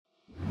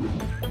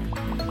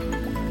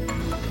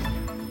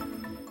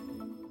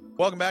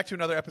Welcome back to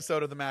another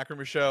episode of the Mac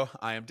Rumor Show.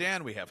 I am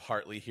Dan. We have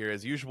Hartley here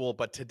as usual,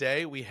 but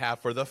today we have,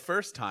 for the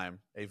first time,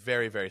 a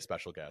very, very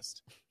special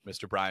guest,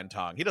 Mr. Brian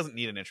Tong. He doesn't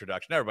need an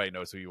introduction. Everybody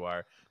knows who you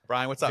are.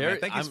 Brian, what's up, man?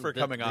 Thank you for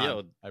coming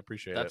on. I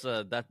appreciate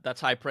it.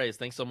 That's high praise.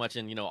 Thanks so much.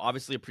 And,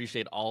 obviously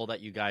appreciate all that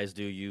you guys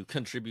do. You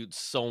contribute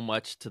so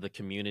much to the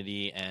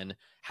community and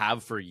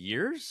have for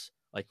years,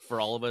 like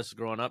for all of us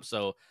growing up.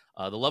 So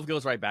the love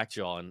goes right back to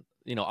you all. And,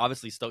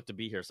 obviously stoked to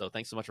be here. So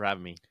thanks so much for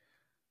having me.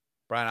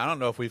 Brian, I don't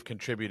know if we've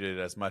contributed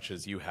as much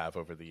as you have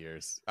over the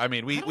years. I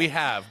mean, we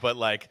have, but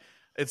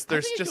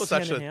there's just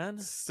such a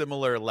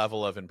similar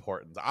level of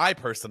importance. I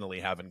personally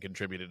haven't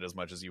contributed as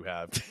much as you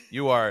have.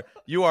 You are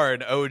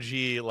an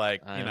OG,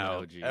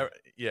 OG.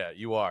 Yeah,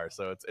 you are.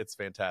 So it's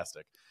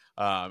fantastic.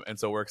 And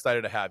so we're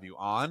excited to have you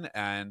on,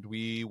 and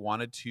we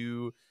wanted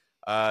to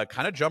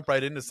kind of jump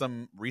right into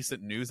some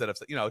recent news that have,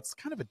 it's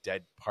kind of a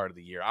dead part of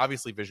the year.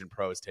 Obviously, Vision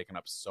Pro has taken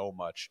up so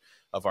much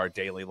of our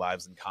daily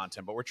lives and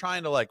content, but we're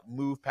trying to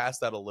move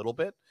past that a little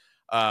bit.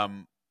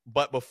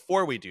 But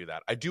before we do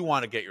that, I do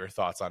want to get your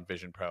thoughts on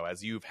Vision Pro,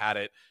 as you've had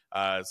it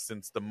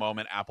since the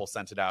moment Apple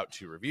sent it out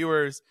to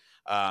reviewers.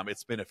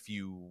 It's been a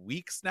few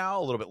weeks now,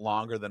 a little bit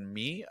longer than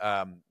me.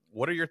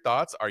 What are your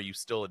thoughts? Are you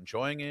still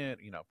enjoying it?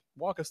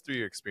 Walk us through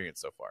your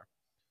experience so far.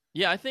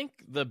 Yeah, I think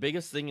the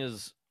biggest thing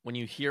is when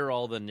you hear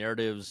all the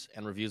narratives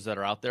and reviews that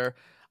are out there,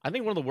 I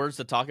think one of the words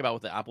to talk about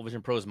with the Apple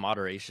Vision Pro is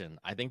moderation.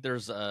 I think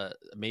there's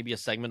maybe a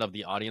segment of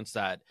the audience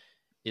that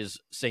is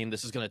saying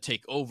this is going to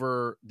take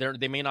over.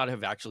 They may not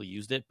have actually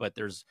used it, but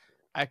there's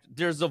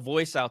a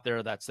voice out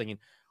there that's thinking,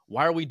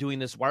 why are we doing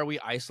this? Why are we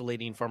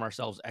isolating from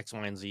ourselves X,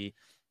 Y, and Z?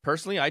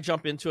 Personally, I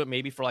jump into it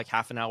maybe for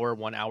half an hour,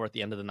 1 hour at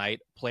the end of the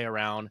night, play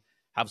around,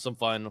 have some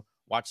fun,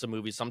 watch some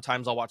movies.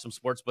 Sometimes I'll watch some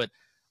sports, but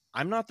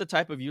I'm not the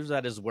type of user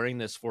that is wearing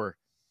this for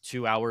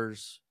 2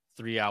 hours,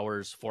 3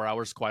 hours, 4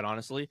 hours, quite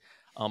honestly.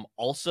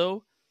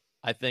 Also,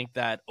 I think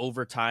that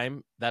over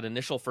time, that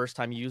initial first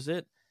time you use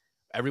it,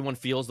 everyone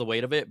feels the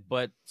weight of it,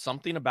 but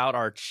something about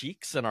our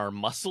cheeks and our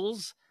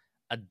muscles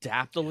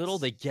adapt a little.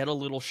 They get a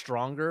little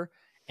stronger,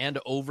 and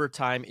over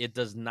time, it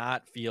does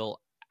not feel,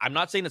 I'm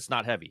not saying it's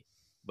not heavy,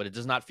 but it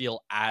does not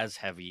feel as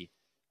heavy.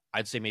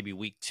 I'd say maybe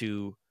week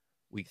 2,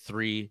 week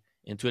 3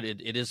 into it,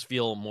 it is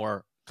feel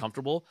more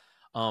comfortable.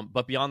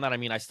 But beyond that,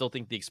 I still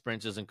think the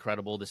experience is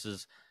incredible. This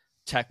is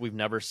tech we've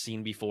never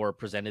seen before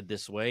presented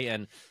this way.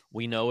 And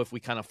we know if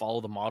we kind of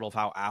follow the model of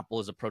how Apple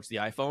has approached the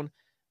iPhone,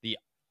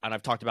 and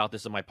I've talked about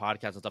this in my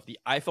podcast and stuff, the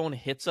iPhone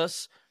hits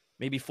us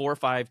maybe 4 or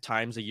 5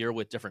 times a year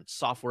with different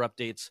software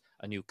updates,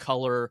 a new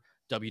color,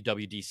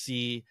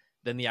 WWDC,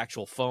 then the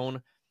actual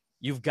phone.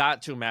 You've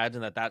got to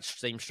imagine that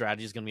same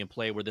strategy is going to be in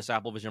play where this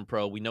Apple Vision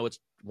Pro, we know it's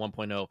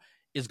 1.0,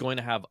 is going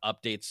to have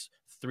updates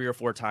 3 or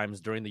 4 times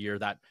during the year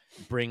that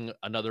bring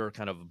another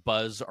kind of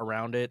buzz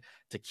around it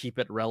to keep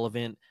it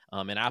relevant.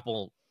 And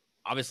Apple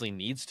obviously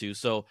needs to.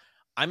 So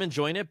I'm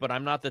enjoying it, but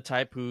I'm not the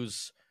type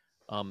who's,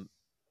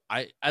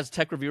 as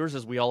tech reviewers,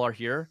 as we all are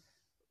here,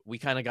 we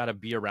kind of got to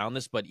be around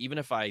this. But even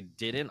if I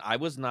didn't, I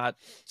was a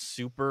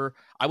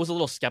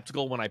little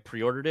skeptical when I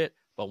pre-ordered it.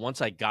 But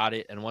once I got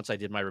it and once I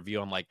did my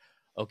review, I'm like,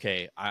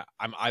 okay,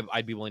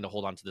 I'd be willing to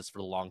hold on to this for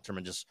the long term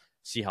and just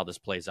see how this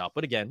plays out.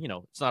 But again,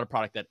 it's not a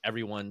product that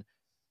everyone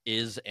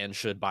is and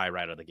should buy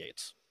right out of the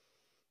gates.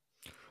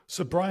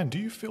 So Brian, do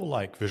you feel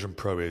like Vision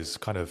Pro is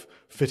kind of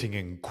fitting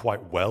in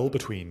quite well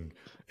between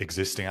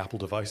existing Apple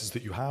devices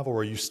that you have, or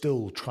are you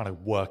still trying to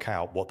work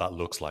out what that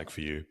looks like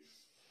for you?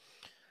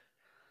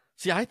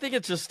 See, I think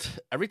it's just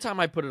every time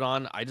I put it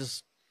on, I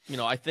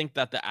think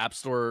that the App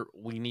Store,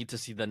 we need to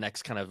see the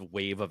next kind of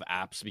wave of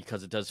apps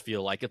because it does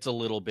feel like it's a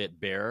little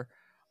bit bare.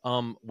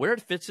 Where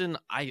it fits in,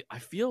 I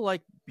feel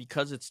like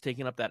because it's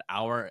taking up that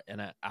hour and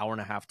an hour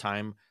and a half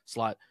time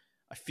slot,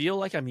 I feel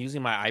like I'm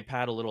using my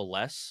iPad a little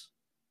less.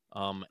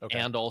 Okay.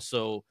 And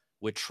also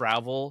with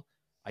travel,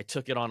 I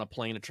took it on a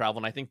plane to travel,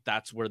 and I think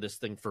that's where this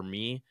thing for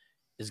me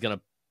is going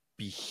to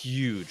be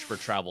huge for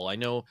travel. I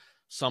know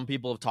some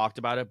people have talked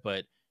about it,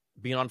 but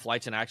being on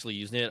flights and actually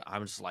using it,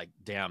 I'm just like,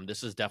 damn,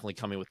 this is definitely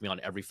coming with me on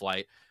every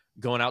flight.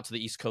 Going out to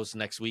the East Coast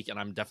next week, and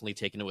I'm definitely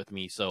taking it with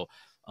me. So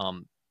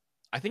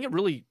I think it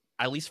really,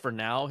 at least for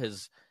now,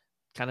 has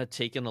kind of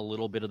taken a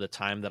little bit of the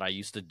time that I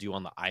used to do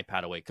on the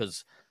iPad away.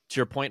 Because to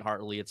your point,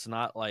 Hartley, it's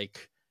not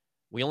like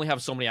we only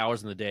have so many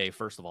hours in the day,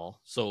 first of all.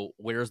 So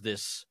where's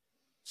this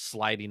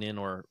sliding in?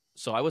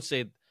 So I would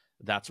say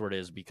that's where it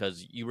is,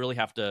 because you really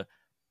have to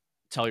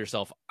tell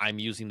yourself, I'm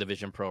using the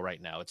Vision Pro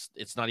right now.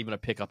 It's not even a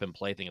pick up and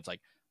play thing. It's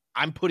like,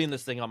 I'm putting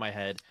this thing on my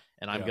head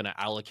and I'm going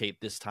to allocate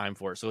this time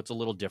for it. So it's a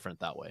little different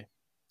that way.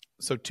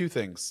 So 2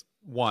 things.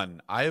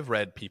 One, I have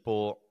read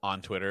people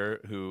on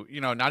Twitter who,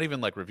 not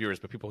even like reviewers,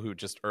 but people who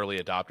just early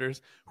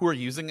adopters who are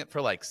using it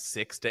for like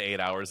 6 to 8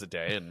 hours a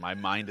day. And my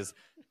mind is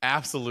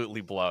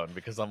absolutely blown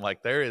because I'm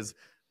like, there is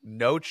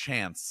no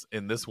chance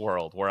in this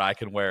world where I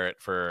can wear it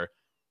for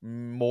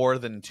more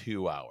than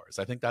 2 hours.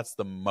 I think that's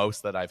the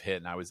most that I've hit.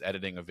 And I was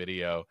editing a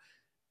video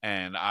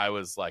and I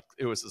was like,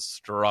 it was a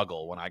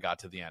struggle when I got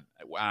to the end.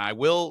 And I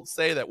will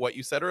say that what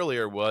you said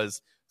earlier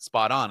was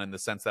spot on in the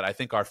sense that I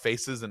think our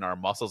faces and our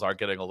muscles are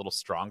getting a little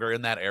stronger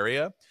in that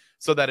area,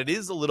 so that it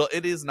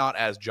is not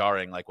as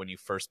jarring. Like when you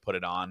first put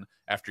it on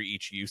after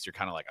each use, you're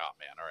kind of like, oh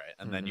man, all right.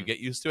 And then you get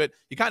used to it.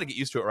 You kind of get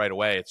used to it right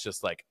away. It's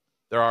just like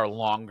there are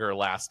longer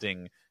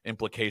lasting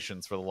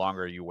implications for the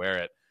longer you wear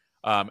it.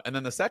 And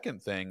then the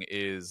second thing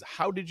is,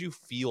 how did you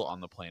feel on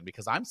the plane?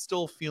 Because I'm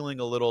still feeling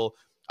a little,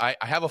 I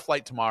have a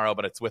flight tomorrow,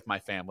 but it's with my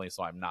family,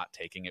 so I'm not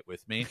taking it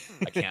with me.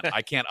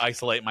 I can't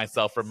isolate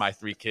myself from my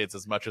 3 kids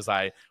as much as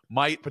I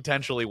might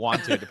potentially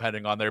want to,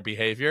 depending on their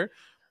behavior.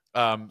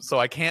 So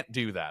I can't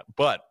do that.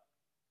 But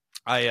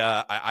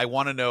I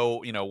want to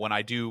know, when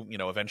I do,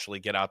 eventually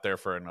get out there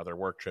for another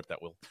work trip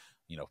that will,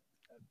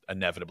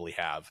 inevitably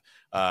have,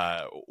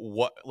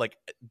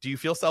 do you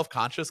feel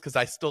self-conscious? Because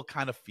I still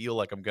kind of feel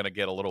like I'm gonna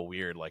get a little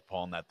weird, like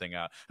pulling that thing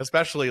out,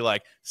 especially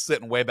like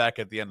sitting way back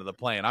at the end of the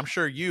plane. I'm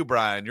sure you,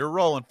 Brian, you're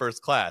rolling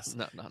first class.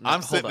 No,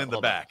 I'm sitting in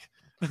the back.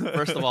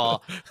 First of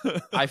all,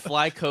 I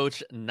fly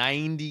coach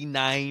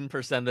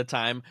 99% of the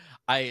time.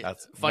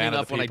 Funny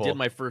enough, when I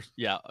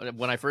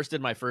first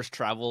did my first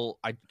travel,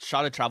 I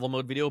shot a travel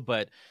mode video,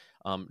 but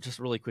just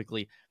really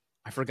quickly,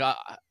 I forgot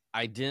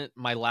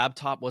my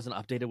laptop wasn't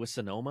updated with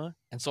Sonoma,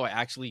 and so I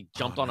actually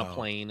jumped on a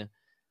plane,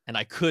 and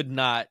I could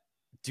not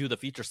do the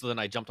feature. So then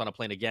I jumped on a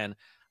plane again.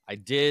 I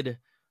did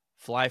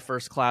fly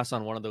first class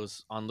on one of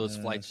those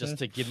flights just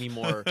to give me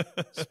more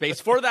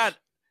space for that.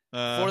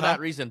 For that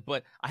reason,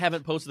 but I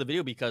haven't posted the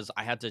video because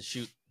I had to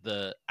shoot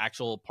the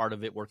actual part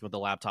of it working with the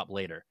laptop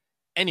later.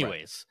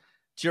 Anyways,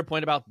 to your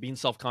point about being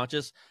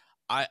self-conscious,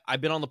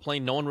 I've been on the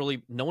plane. No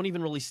one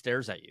even really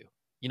stares at you.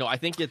 I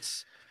think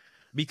it's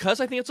because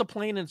I think it's a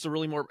plane and it's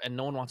and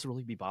no one wants to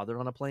really be bothered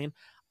on a plane.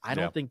 I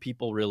don't think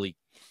people really.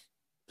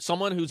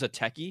 Someone who's a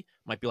techie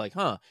might be like,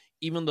 huh?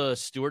 Even the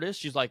stewardess,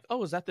 she's like,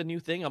 oh, is that the new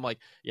thing? I'm like,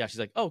 yeah. She's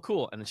like, oh,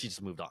 cool, and then she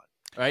just moved on.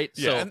 Right?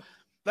 Yeah. So.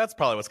 That's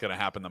probably what's going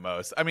to happen the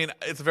most. I mean,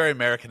 it's a very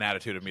American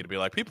attitude of me to be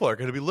like, people are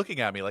going to be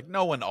looking at me like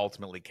no one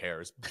ultimately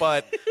cares.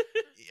 But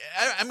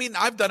I mean,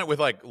 I've done it with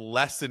like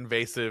less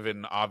invasive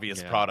and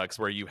obvious products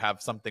where you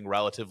have something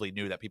relatively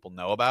new that people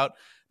know about.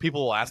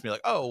 People will ask me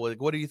like, oh,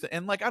 like, what do you think?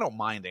 And like, I don't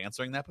mind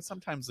answering that. But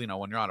sometimes, when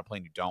you're on a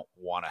plane, you don't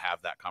want to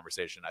have that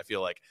conversation. I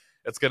feel like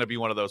it's going to be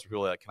one of those where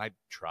people are like, can I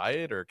try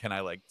it? Or can I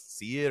like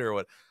see it or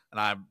what?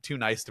 And I'm too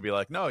nice to be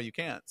like, no, you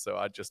can't. So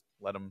I just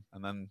let them.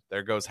 And then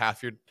there goes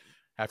half your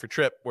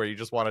trip where you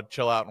just want to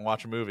chill out and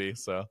watch a movie.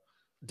 So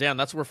Dan,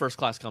 that's where first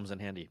class comes in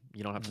handy.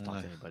 You don't have to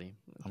talk to anybody.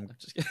 I'm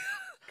just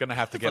gonna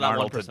have to get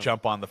Arnold to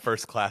jump on the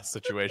first class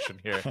situation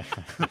here.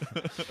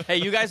 Hey,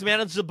 you guys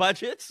manage the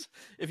budgets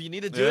if you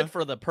need to do it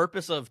for the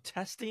purpose of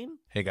testing.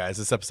 Hey guys,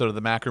 this episode of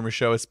the Mac Rumor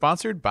Show is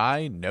sponsored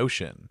by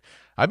Notion.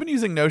 I've been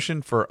using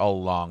Notion for a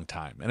long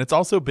time, and it's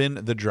also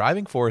been the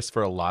driving force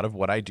for a lot of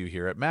what I do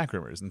here at Mac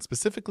Rumors, and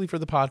specifically for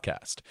the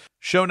podcast.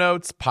 Show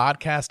notes,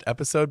 podcast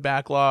episode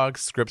backlogs,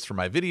 scripts for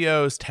my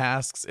videos,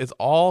 tasks, it's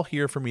all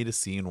here for me to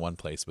see in one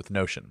place with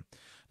Notion.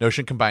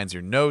 Notion combines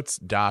your notes,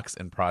 docs,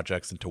 and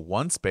projects into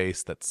one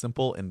space that's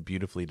simple and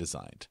beautifully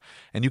designed.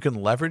 And you can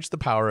leverage the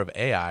power of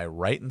AI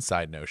right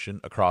inside Notion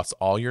across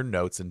all your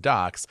notes and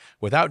docs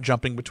without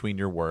jumping between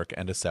your work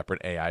and a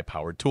separate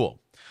AI-powered tool.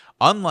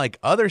 Unlike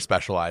other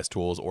specialized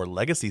tools or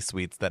legacy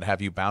suites that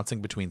have you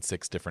bouncing between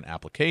 6 different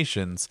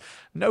applications,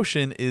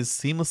 Notion is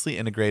seamlessly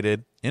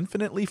integrated,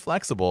 infinitely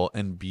flexible,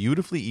 and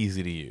beautifully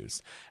easy to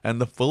use. And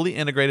the fully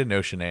integrated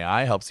Notion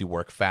AI helps you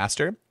work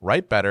faster,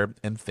 write better,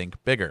 and think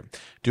bigger,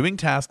 doing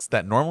tasks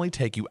that normally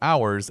take you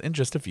hours in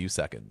just a few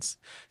seconds.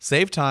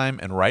 Save time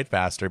and write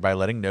faster by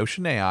letting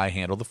Notion AI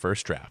handle the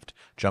first draft,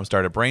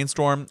 jumpstart a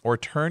brainstorm, or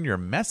turn your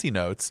messy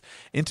notes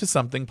into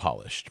something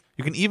polished.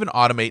 You can even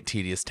automate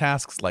tedious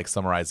tasks like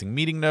summarizing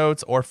meeting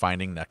notes or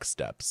finding next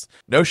steps.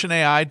 Notion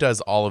AI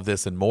does all of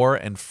this and more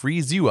and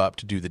frees you up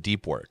to do the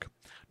deep work.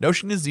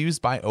 Notion is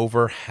used by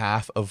over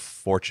half of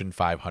Fortune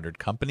 500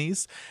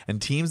 companies, and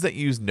teams that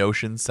use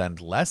Notion send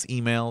less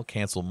email,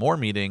 cancel more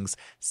meetings,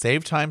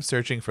 save time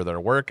searching for their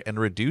work, and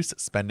reduce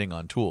spending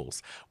on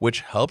tools, which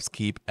helps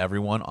keep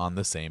everyone on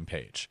the same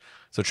page.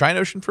 So try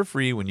Notion for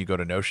free when you go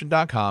to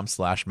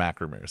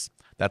notion.com/macrumors.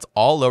 That's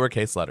all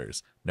lowercase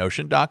letters,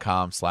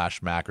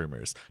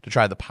 notion.com/macrumors, to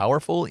try the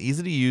powerful,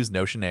 easy-to-use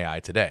Notion AI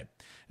today.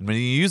 And when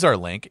you use our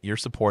link, you're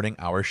supporting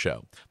our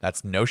show.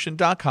 That's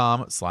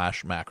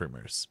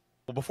notion.com/macrumors.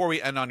 Well, before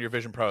we end on your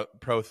Vision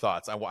Pro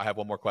thoughts, I have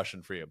one more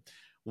question for you.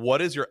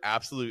 What is your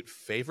absolute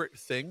favorite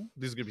thing?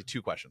 These are going to be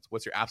 2 questions.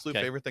 What's your absolute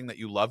favorite thing that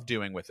you love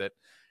doing with it?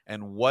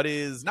 And what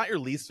is not your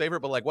least favorite,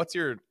 but like what's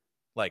your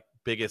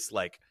biggest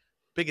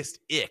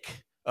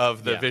ick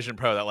of the Vision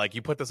Pro that like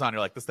you put this on, you're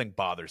like, this thing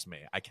bothers me.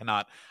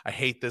 I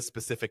hate this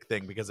specific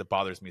thing because it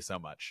bothers me so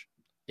much.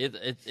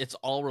 It's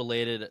all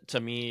related to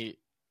me.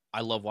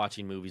 I love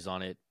watching movies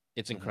on it.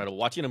 It's incredible.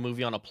 Watching a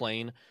movie on a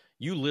plane,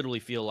 you literally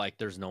feel like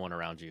there's no one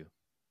around you.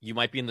 You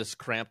might be in this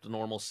cramped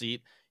normal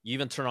seat. You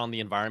even turn on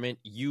the environment.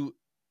 You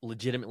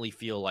legitimately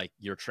feel like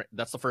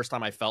that's the first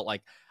time I felt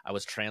like I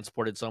was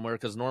transported somewhere,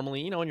 because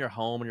normally, in your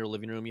home, in your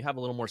living room, you have a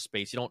little more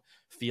space. You don't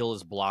feel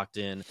as blocked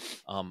in.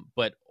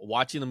 But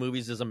watching the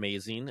movies is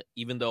amazing,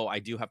 even though I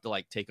do have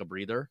to take a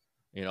breather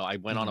I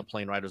went on a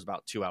plane ride. It was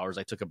about 2 hours.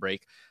 I took a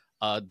break.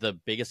 The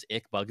biggest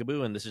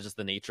bugaboo, and this is just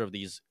the nature of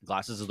these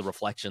glasses, is the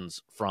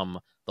reflections from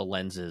the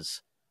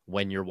lenses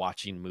when you're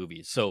watching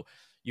movies. So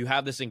you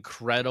have this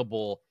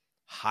incredible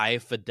high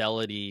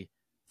fidelity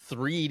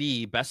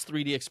 3D, best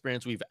 3D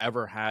experience we've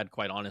ever had,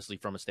 quite honestly,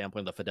 from a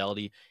standpoint of the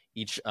fidelity.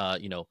 Each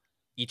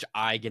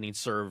eye getting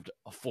served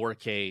a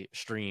 4K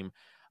stream.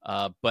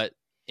 But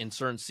in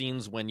certain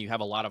scenes, when you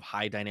have a lot of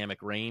high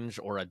dynamic range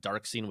or a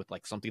dark scene with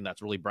like something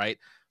that's really bright,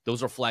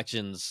 those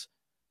reflections,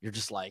 you're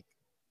just like,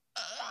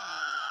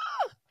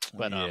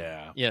 but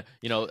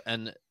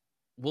and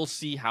we'll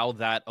see how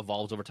that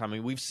evolves over time. I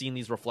mean, we've seen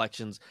these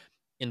reflections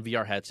in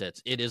VR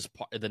headsets. It is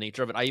the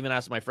nature of it. I even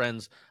asked my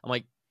friends, I'm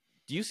like,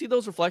 do you see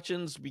those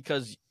reflections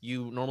because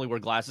you normally wear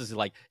glasses? They're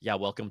like, yeah,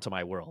 welcome to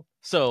my world.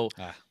 So,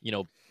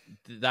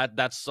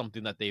 that's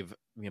something that they've,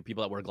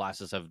 people that wear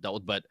glasses have dealt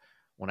with. But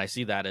when I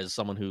see that as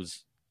someone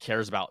who's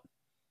cares about,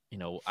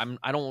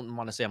 I don't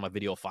want to say I'm a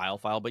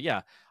videophile, but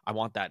yeah, I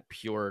want that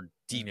pure,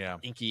 deep,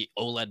 inky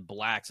OLED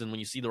blacks. And when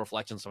you see the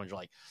reflections, you're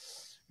like,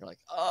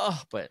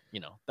 oh, but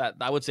that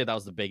I would say that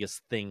was the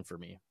biggest thing for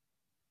me.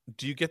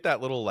 Do you get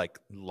that little like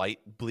light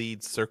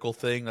bleed circle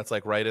thing that's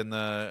like right in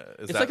the?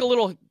 It's like a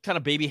little kind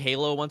of baby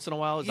halo once in a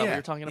while. Is that what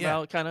you're talking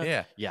about? Kind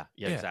of. Yeah.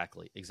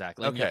 Exactly.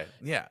 Okay.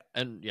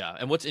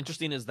 And what's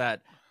interesting is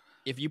that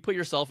if you put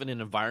yourself in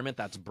an environment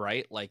that's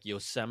bright, like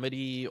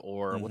Yosemite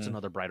or what's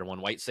another brighter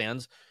one, White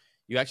Sands,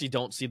 you actually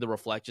don't see the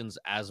reflections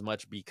as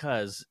much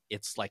because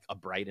it's like a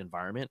bright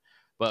environment.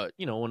 But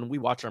when we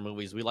watch our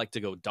movies, we like to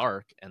go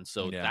dark, and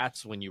so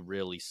that's when you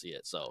really see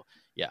it. So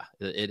yeah,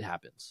 it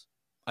happens.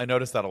 I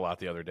noticed that a lot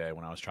the other day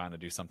when I was trying to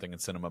do something in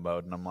cinema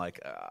mode, and I'm like,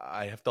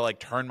 I have to like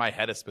turn my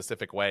head a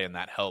specific way, and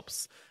that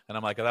helps. And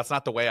I'm like, that's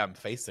not the way I'm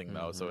facing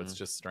though, so it's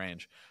just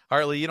strange.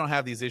 Hartley, you don't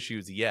have these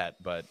issues yet,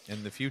 but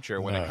in the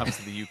future, when it comes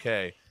to the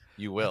UK,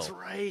 you will. That's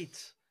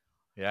right.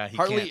 Yeah,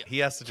 Hartley, he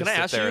has to. Just can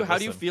I ask you, how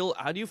do you feel?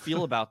 How do you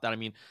feel about that? I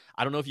mean,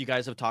 I don't know if you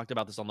guys have talked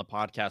about this on the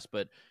podcast,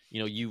 but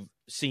you've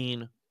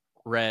seen,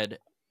 read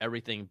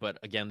everything, but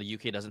again, the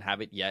UK doesn't have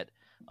it yet.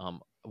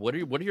 What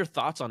are your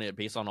thoughts on it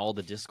based on all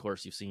the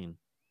discourse you've seen?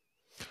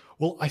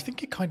 Well, I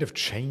think it kind of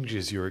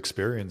changes your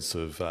experience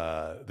of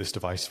this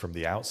device from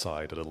the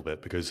outside a little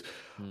bit because,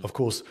 of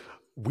course,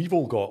 we've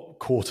all got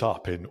caught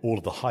up in all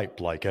of the hype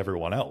like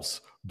everyone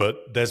else,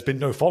 but there's been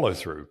no follow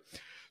through.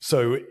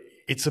 So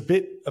it's a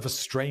bit of a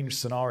strange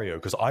scenario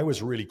because I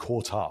was really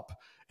caught up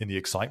in the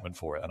excitement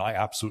for it, and I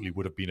absolutely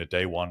would have been a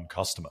day one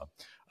customer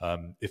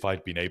if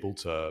I'd been able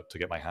to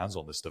get my hands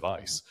on this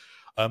device.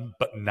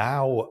 But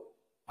now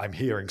I'm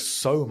hearing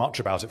so much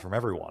about it from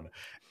everyone.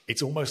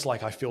 It's almost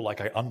like I feel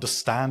like I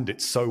understand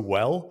it so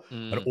well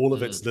and all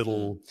of its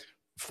little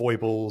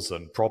foibles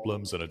and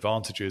problems and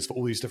advantages for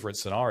all these different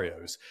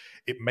scenarios.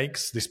 It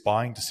makes this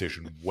buying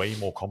decision way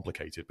more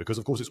complicated because,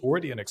 of course, it's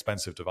already an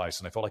expensive device.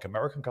 And I felt like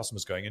American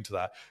customers going into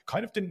that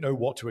kind of didn't know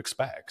what to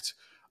expect.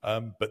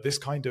 But this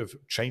kind of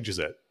changes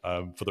it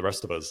for the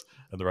rest of us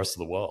and the rest of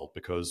the world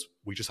because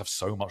we just have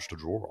so much to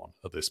draw on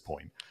at this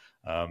point.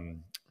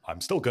 I'm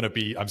still going to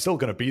be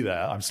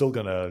there. I'm still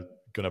going to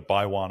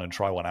buy one and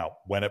try one out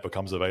when it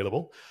becomes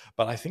available.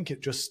 But I think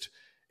it just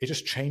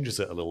changes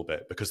it a little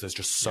bit because there's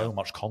just so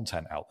much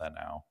content out there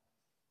now.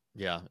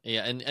 Yeah.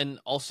 And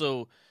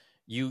also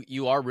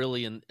you are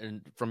really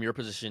and from your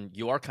position,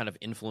 you are kind of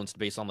influenced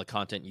based on the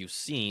content you've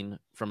seen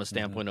from a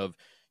standpoint of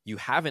you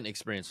haven't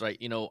experienced, right?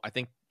 I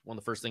think one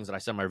of the first things that I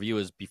said in my review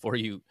is before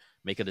you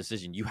make a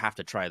decision, you have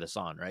to try this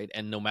on, right?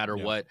 And no matter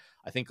what,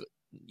 I think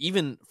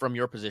even from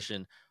your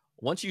position,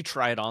 once you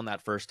try it on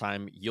that first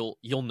time, you'll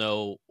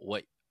know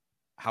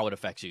how it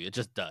affects you. It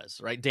just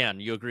does, right? Dan,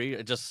 you agree?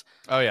 It just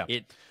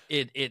it's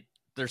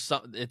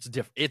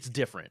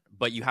different,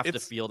 but you have to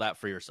feel that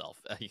for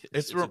yourself.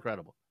 It's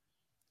incredible.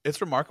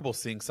 It's remarkable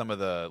seeing some of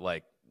the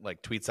like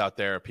tweets out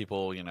there,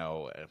 people, I don't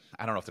know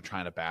if they're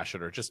trying to bash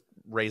it or just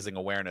raising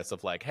awareness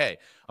of like, hey,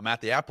 I'm at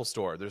the Apple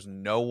store. There's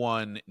no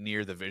one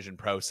near the Vision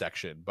Pro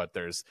section, but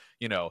there's,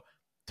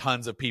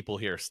 tons of people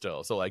here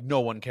still. So like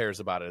no one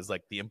cares about it is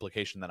like the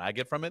implication that I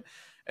get from it.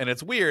 And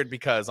it's weird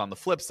because on the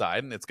flip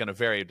side, and it's going to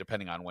vary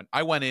depending on when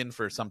I went in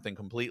for something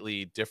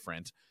completely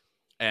different,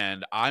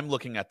 and I'm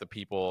looking at the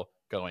people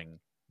going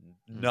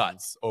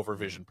nuts over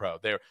Vision Pro.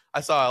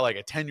 I saw like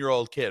a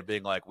 10-year-old kid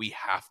being like, we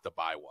have to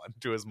buy one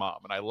to his mom.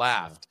 And I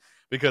laughed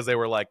because they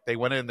were like, they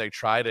went in, they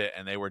tried it,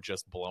 and they were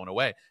just blown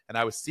away. And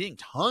I was seeing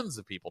tons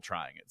of people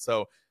trying it.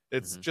 So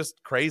it's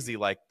just crazy,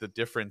 like the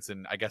difference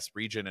in, I guess,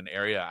 region and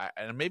area,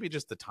 and maybe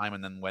just the time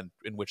and then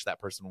in which that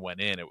person went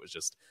in, it was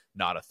just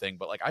not a thing.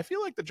 But like, I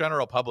feel like the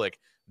general public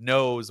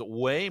knows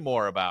way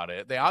more about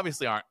it. They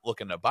obviously aren't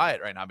looking to buy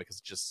it right now because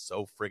it's just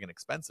so friggin'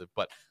 expensive,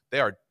 but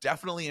they are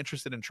definitely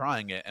interested in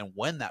trying it. And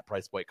when that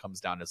price point comes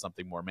down to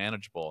something more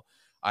manageable,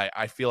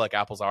 I feel like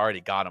Apple's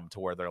already got them to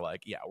where they're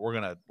like, yeah,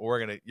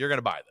 you're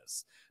gonna buy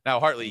this. Now,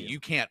 Hartley,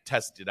 you can't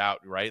test it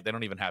out, right? They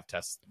don't even have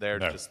tests. They're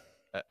just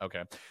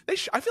okay.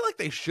 I feel like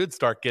they should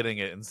start getting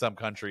it in some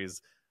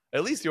countries,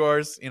 at least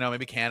yours,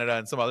 maybe Canada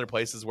and some other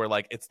places where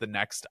like it's the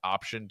next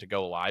option to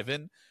go live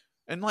in.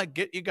 and like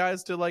get you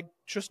guys to like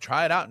just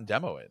try it out and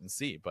demo it and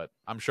see. But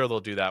I'm sure they'll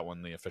do that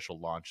when the official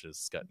launch is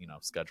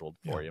scheduled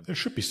for you. It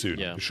should be soon.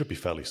 Yeah. It should be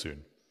fairly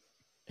soon.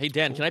 Hey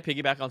Dan, can I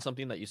piggyback on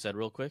something that you said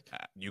real quick?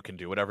 You can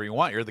do whatever you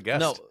want. You're the guest.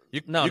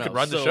 No, you can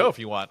run the show if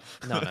you want.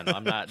 No,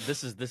 I'm not.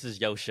 This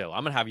is yo show.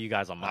 I'm gonna have you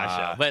guys on my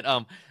show.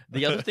 But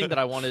the other thing that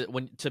I wanted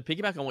to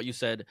piggyback on what you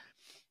said,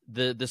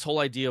 this whole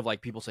idea of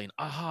like people saying,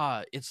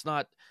 it's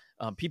not.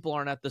 People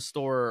aren't at the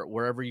store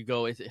wherever you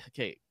go.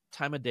 Okay,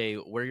 time of day,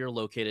 where you're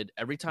located.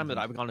 Every time that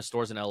I've gone to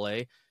stores in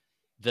LA,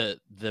 the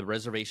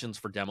reservations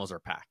for demos are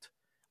packed.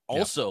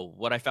 Also,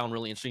 what I found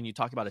really interesting, you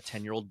talk about a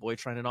 10-year-old boy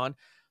trying it on.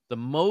 The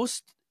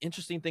most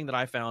interesting thing that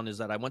I found is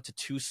that I went to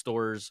 2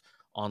 stores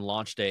on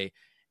launch day,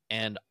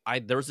 and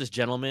there was this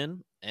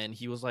gentleman, and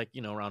he was like,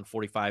 around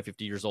 45,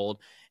 50 years old,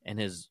 and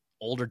his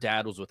older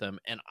dad was with him.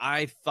 And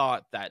I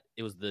thought that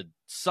it was the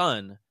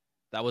son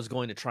that was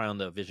going to try on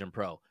the Vision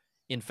Pro.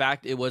 In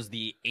fact, it was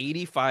the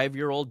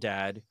 85-year-old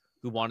dad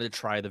who wanted to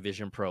try the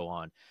Vision Pro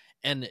on.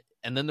 And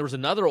then there was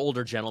another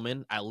older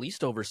gentleman, at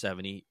least over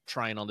 70,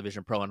 trying on the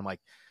Vision Pro. And I'm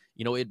like,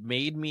 it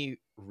made me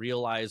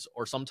realize,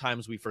 or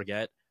sometimes we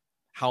forget,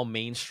 how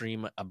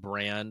mainstream a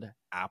brand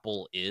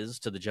Apple is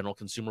to the general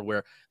consumer,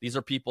 where these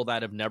are people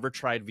that have never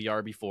tried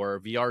VR before.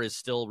 VR is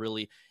still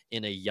really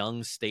in a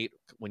young state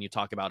when you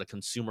talk about a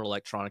consumer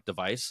electronic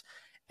device.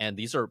 And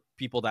these are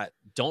people that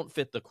don't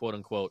fit the quote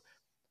unquote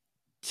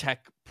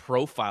tech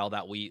profile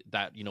that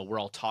we're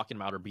all talking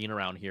about or being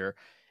around here.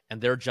 And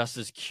they're just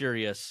as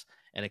curious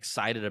and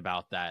excited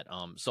about that.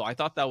 So I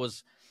thought that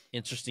was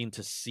interesting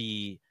to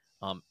see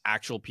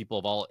actual people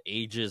of all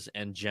ages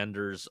and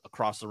genders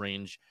across the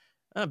range.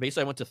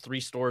 Basically, I went to 3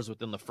 stores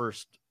within the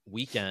first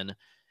weekend,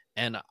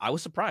 and I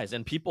was surprised.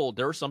 And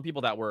there were some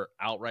people that were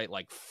outright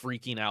like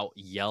freaking out,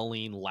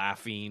 yelling,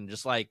 laughing,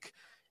 just like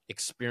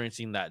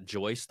experiencing that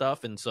joy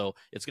stuff. And so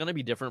it's going to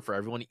be different for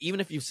everyone. Even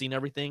if you've seen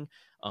everything,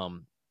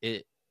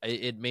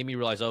 it made me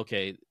realize,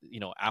 okay,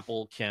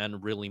 Apple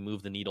can really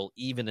move the needle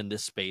even in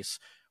this space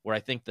where I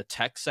think the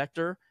tech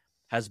sector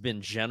has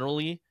been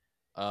generally,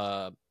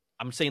 I'm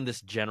saying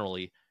this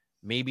generally,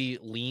 maybe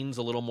leans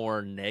a little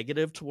more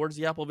negative towards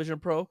the Apple Vision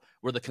Pro,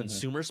 where the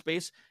consumer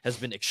space has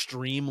been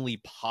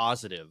extremely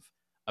positive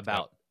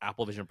about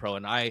Apple Vision Pro.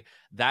 And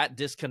that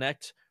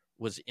disconnect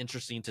was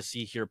interesting to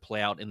see here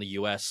play out in the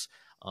US,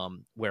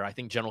 where I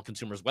think general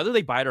consumers, whether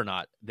they buy it or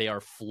not, they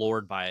are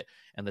floored by it.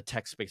 And the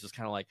tech space is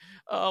kind of like,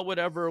 oh,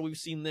 whatever, we've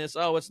seen this.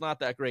 Oh, it's not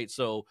that great.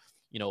 So,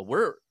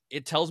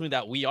 it tells me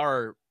that we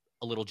are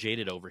a little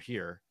jaded over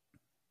here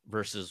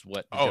versus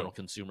what the general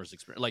consumers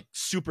experience, like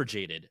super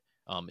jaded.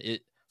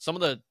 Some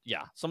of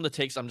the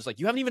takes, I'm just like,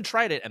 you haven't even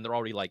tried it, and they're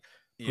already like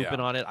pooping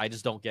on it. I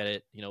just don't get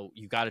it.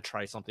 You got to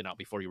try something out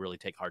before you really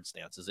take hard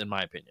stances, in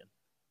my opinion.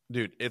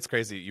 Dude, it's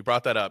crazy. You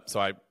brought that up, so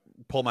I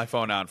pull my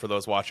phone out for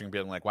those watching,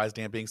 being like, "Why is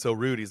Dan being so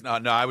rude?" He's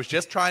not. No, I was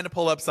just trying to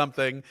pull up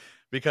something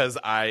because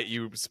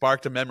you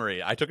sparked a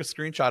memory. I took a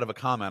screenshot of a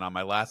comment on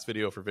my last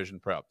video for Vision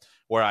Pro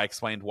where I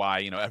explained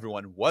why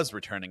everyone was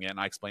returning it, and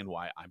I explained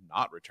why I'm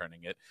not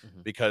returning it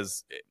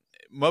because,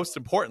 most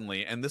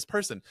importantly, and this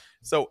person,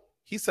 so.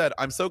 He said,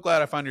 "I'm so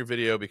glad I found your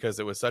video because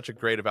it was such a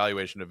great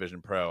evaluation of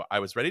Vision Pro. I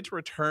was ready to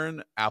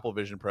return Apple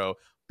Vision Pro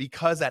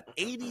because at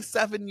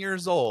 87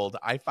 years old,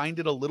 I find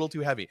it a little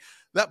too heavy."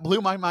 That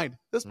blew my mind.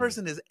 This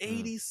person is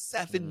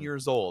 87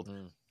 years old,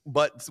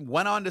 but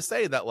went on to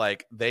say that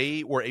like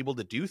they were able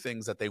to do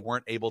things that they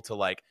weren't able to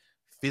like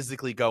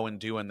physically go and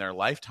do in their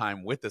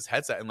lifetime with this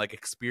headset and like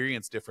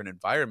experience different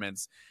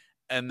environments.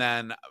 And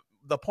then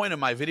the point of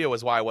my video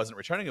was why I wasn't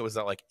returning it was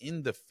that like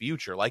in the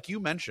future, like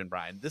you mentioned,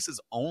 Brian, this is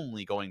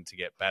only going to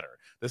get better.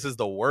 This is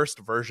the worst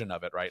version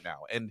of it right now.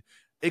 And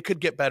it could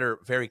get better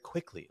very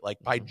quickly. Like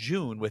by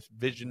June with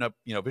Vision OS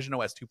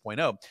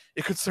 2.0,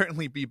 it could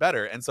certainly be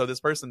better. And so this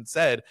person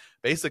said,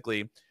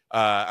 basically,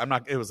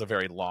 it was a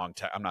very long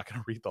time. I'm not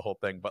going to read the whole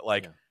thing, but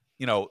like,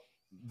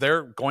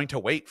 they're going to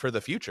wait for the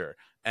future.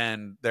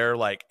 And they're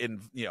like,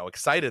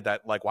 excited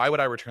that like, why would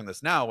I return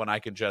this now when I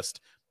can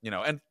just,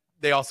 and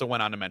they also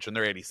went on to mention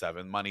they're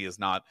 87. Money is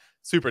not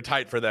super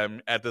tight for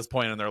them at this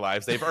point in their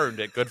lives. They've earned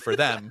it. Good for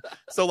them.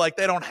 So like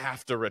they don't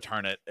have to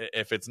return it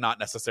if it's not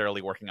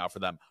necessarily working out for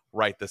them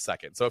right this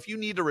second. So if you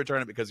need to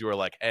return it because you were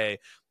like, hey,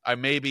 I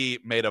maybe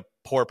made a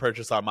poor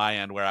purchase on my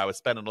end where I was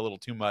spending a little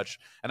too much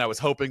and I was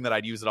hoping that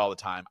I'd use it all the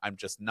time. I'm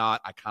just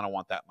not. I kind of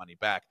want that money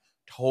back.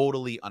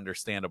 Totally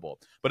understandable.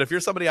 But if you're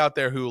somebody out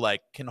there who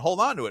like can hold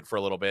on to it for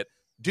a little bit,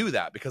 do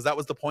that, because that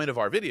was the point of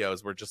our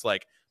videos. We're just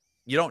like,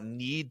 you don't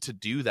need to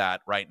do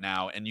that right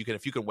now. And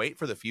if you can wait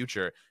for the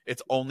future,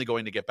 it's only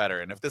going to get better.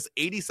 And if this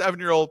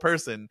 87-year-old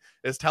person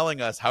is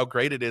telling us how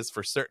great it is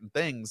for certain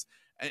things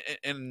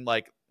and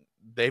like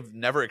they've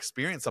never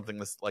experienced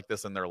something like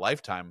this in their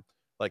lifetime,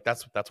 like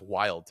that's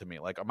wild to me.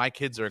 Like my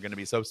kids are going to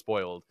be so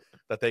spoiled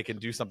that they can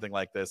do something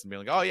like this and be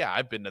like, oh yeah,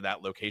 I've been to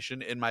that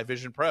location in my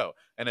Vision Pro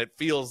and it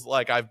feels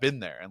like I've been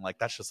there. And like,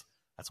 that's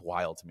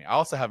wild to me. I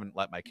also haven't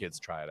let my kids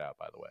try it out,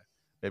 by the way.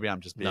 Maybe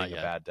I'm just being a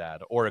bad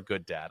dad or a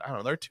good dad. I don't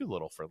know. They're too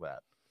little for that.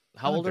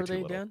 How old are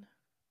they, Dan?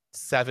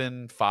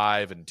 7,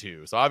 5, and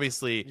 2. So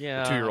obviously, the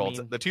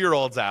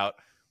 2-year-old's out.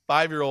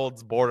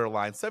 5-year-old's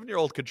borderline.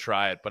 7-year-old could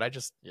try it, but I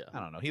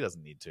don't know. He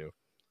doesn't need to.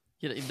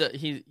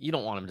 You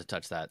don't want him to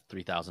touch that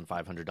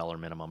 $3,500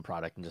 minimum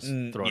product and just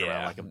throw it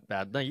around like a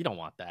bad. No, you don't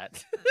want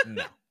that.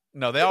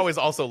 No, they always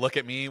also look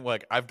at me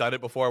like I've done it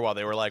before while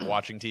they were like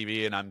watching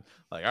TV, and I'm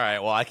like, all right,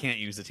 well, I can't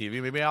use the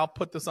TV. Maybe I'll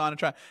put this on and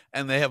try.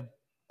 And they have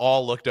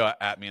all looked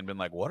at me and been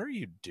like, what are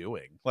you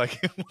doing? Like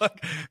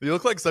you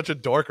look like such a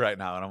dork right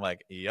now. And I'm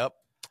like, yep,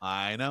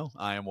 I know.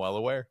 I am well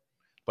aware.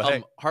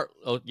 But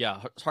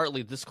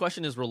Hartley, this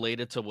question is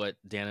related to what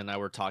Dan and I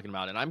were talking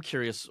about. And I'm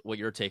curious what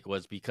your take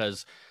was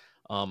because,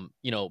 I'm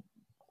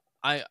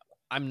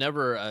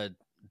never a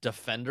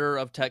defender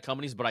of tech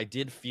companies, but I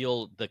did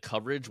feel the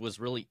coverage was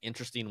really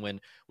interesting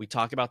when we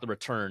talk about the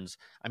returns.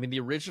 I mean,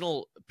 the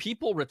original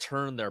people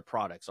return their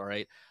products. All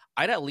right.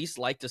 I'd at least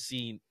like to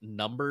see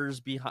numbers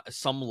behind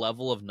some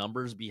level of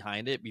numbers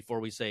behind it before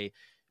we say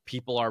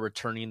people are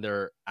returning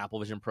their Apple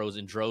Vision Pros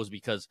in droves,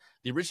 because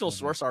the original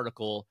source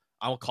article,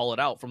 I'll call it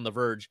out, from The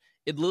Verge,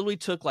 it literally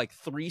took like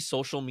 3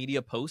 social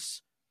media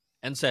posts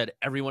and said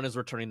everyone is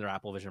returning their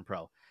Apple Vision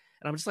Pro.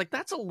 And I'm just like,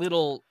 that's a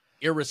little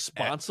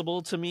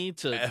irresponsible to me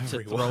to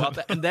throw out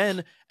that.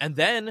 And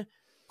then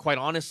quite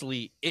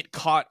honestly, it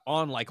caught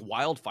on like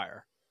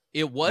wildfire.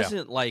 It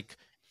wasn't like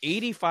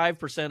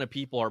 85% of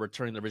people are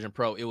returning their Vision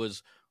Pro. It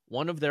was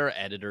one of their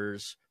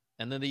editors,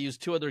 and then they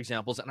used 2 other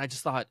examples. And I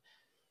just thought,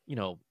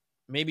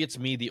 maybe it's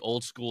me, the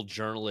old school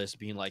journalist,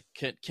 being like,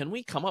 can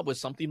we come up with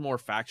something more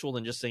factual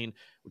than just saying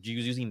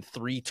using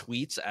 3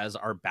 tweets as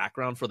our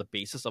background for the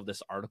basis of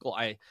this article?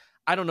 I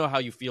don't know how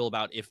you feel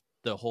about if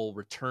the whole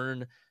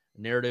return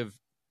narrative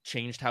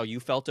changed how you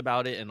felt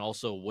about it, and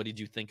also what did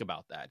you think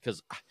about that?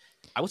 Because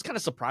I was kind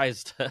of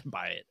surprised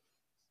by it.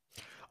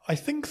 I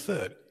think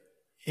that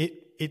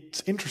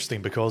it's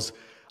interesting because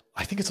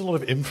I think it's a lot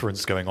of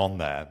inference going on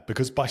there,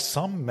 because by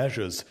some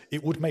measures,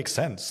 it would make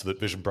sense that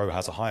Vision Pro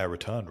has a higher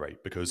return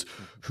rate, because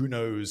who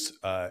knows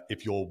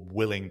if you're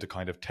willing to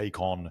kind of take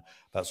on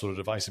that sort of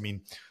device. I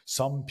mean,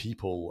 some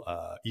people,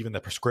 even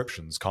their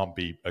prescriptions can't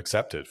be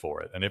accepted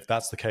for it. And if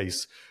that's the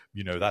case,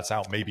 that's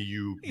out. Maybe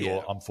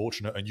you're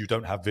unfortunate and you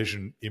don't have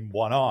vision in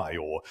one eye,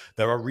 or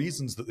there are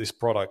reasons that this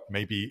product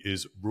maybe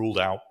is ruled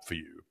out for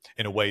you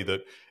in a way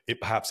that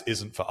it perhaps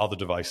isn't for other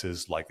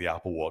devices like the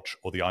Apple Watch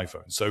or the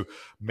iPhone. So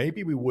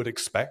maybe we would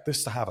expect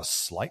this to have a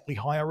slightly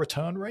higher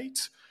return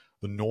rate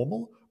than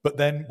normal. But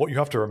then what you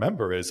have to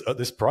remember is at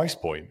this price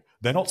point,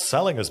 they're not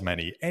selling as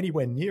many,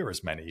 anywhere near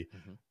as many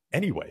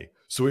anyway.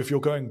 So if you're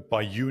going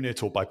by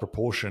unit or by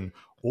proportion,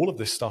 all of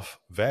this stuff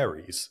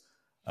varies.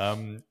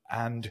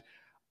 And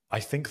I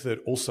think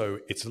that also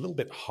it's a little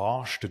bit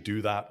harsh to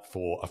do that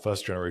for a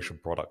first generation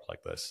product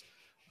like this.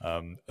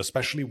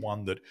 Especially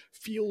one that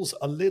feels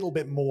a little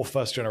bit more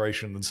first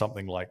generation than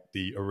something like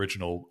the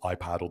original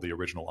iPad or the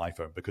original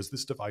iPhone, because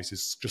this device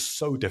is just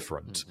so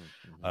different.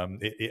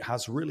 It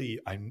has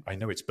really, I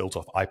know it's built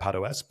off iPad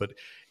OS, but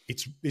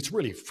it's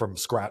really from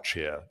scratch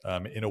here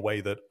in a way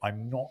that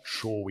I'm not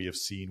sure we have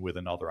seen with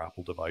another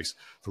Apple device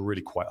for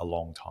really quite a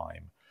long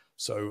time.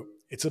 So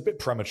it's a bit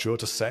premature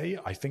to say.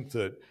 I think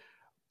that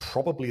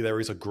probably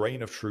there is a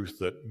grain of truth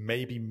that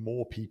maybe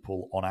more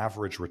people on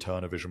average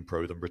return a Vision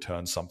Pro than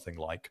return something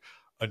like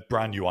a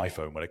brand new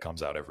iPhone when it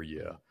comes out every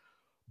year.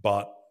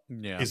 But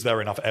is there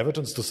enough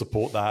evidence to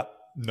support that?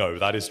 No,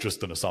 that is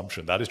just an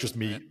assumption. That is just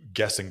me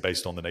guessing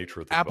based on the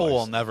nature of the Apple device.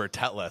 will never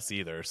tell us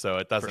either, so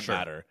it doesn't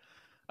matter.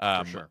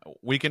 Sure.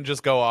 We can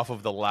just go off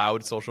of the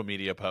loud social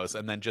media posts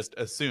and then just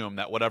assume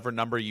that whatever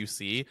number you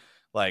see,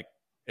 like,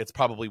 it's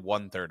probably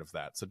 1/3 of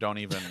that. So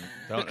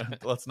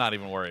let's not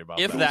even worry about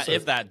that.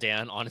 If that,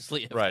 Dan,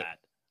 honestly, that.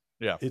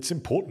 Yeah. It's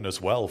important as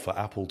well for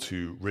Apple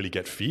to really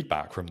get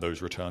feedback from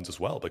those returns as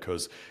well,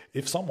 because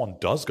if someone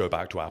does go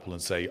back to Apple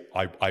and say,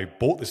 I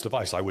bought this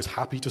device, I was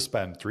happy to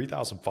spend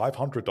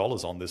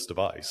 $3,500 on this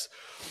device,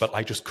 but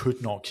I just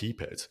could not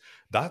keep it.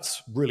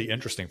 That's really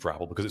interesting for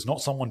Apple, because it's not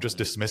someone just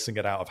dismissing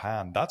it out of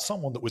hand. That's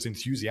someone that was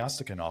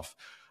enthusiastic enough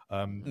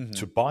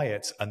to buy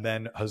it and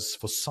then has,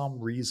 for some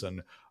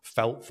reason,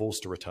 felt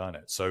forced to return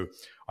it. So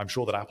I'm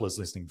sure that Apple is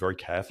listening very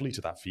carefully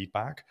to that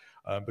feedback,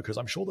 because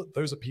I'm sure that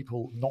those are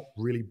people not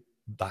really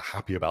that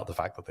happy about the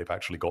fact that they've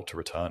actually got to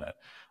return it.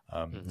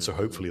 So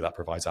hopefully that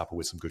provides Apple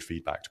with some good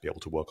feedback to be able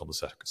to work on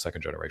the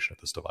second generation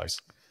of this device.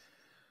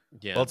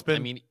 Yeah, well, it's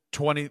been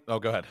 20. Oh,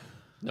 go ahead.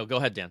 No, go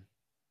ahead, Dan.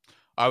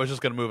 I was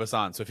just going to move us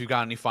on. So if you've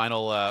got any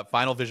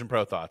final Vision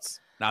Pro thoughts,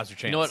 now's your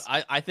chance. You know what?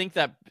 I think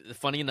that,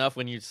 funny enough,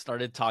 when you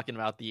started talking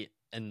about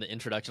in the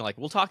introduction, like,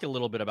 we'll talk a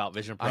little bit about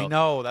Vision Pro. I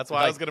know. That's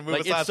why I was going to move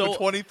us on for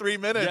 23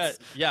 minutes.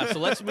 Yeah. So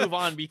let's move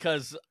on,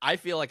 because I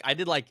feel like I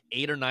did like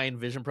 8 or 9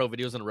 Vision Pro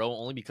videos in a row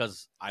only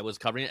because I was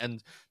covering it,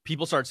 and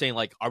people started saying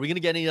like, "Are we going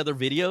to get any other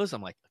videos?"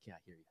 I'm like, "Okay, I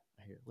hear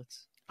you.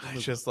 Let's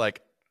just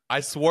like, I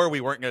swore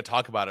we weren't going to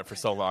talk about it for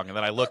so long, and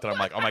then I looked and I'm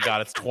like, oh my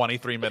god, it's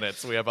 23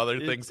 minutes. We have other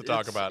things to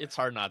talk about. It's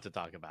hard not to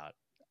talk about.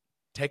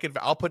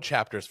 I'll put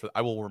chapters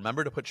I will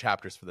remember to put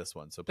chapters for this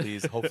one. So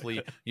please,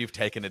 hopefully you've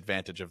taken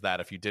advantage of that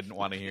if you didn't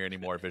want to hear any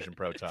more Vision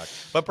Pro talk.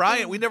 But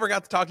Brian, we never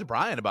got to talk to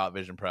Brian about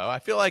Vision Pro. I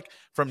feel like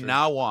from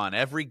now on,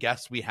 every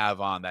guest we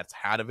have on that's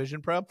had a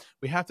Vision Pro,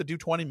 we have to do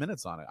 20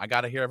 minutes on it. I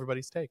got to hear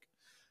everybody's take.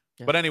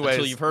 Yeah. But anyways,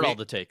 until you've heard all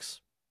the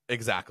takes.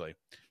 Exactly.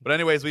 But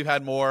anyways, we've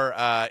had more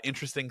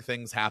interesting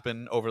things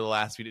happen over the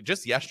last few days.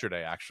 Just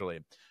yesterday, actually.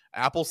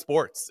 Apple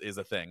Sports is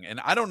a thing. And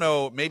I don't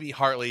know, maybe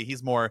Hartley,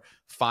 he's more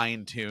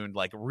fine-tuned,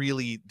 like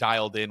really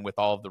dialed in with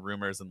all of the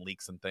rumors and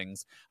leaks and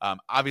things.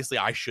 Obviously,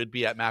 I should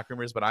be at Mac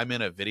Rumors, but I'm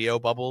in a video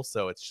bubble,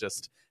 so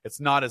it's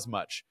not as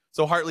much.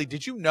 So Hartley,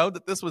 did you know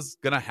that this was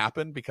going to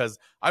happen? Because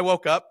I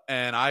woke up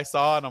and I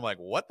saw and I'm like,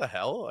 what the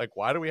hell? Like,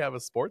 why do we have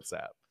a sports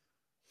app?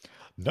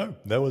 No,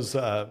 there was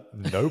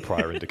no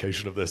prior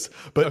indication of this.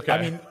 But okay.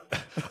 I mean,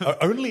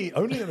 only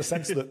in the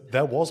sense that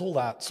there was all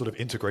that sort of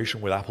integration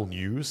with Apple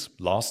News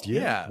last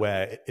year,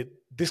 where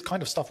this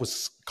kind of stuff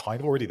was kind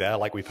of already there.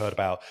 Like we've heard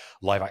about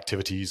live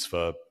activities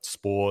for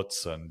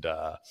sports and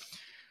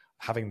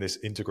having this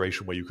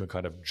integration where you can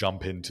kind of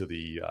jump into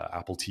the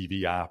Apple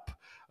TV app,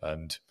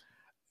 and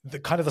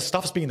the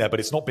stuff's been there, but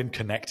it's not been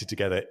connected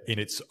together in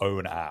its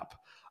own app.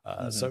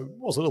 So it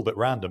was a little bit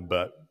random,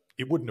 but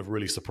it wouldn't have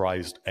really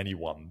surprised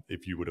anyone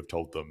if you would have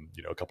told them,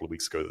 a couple of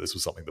weeks ago that this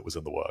was something that was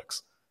in the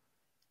works.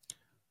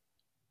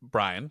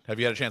 Brian, have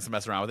you had a chance to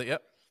mess around with it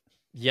yet?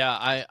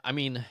 Yeah, I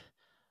mean,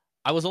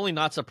 I was only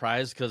not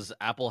surprised because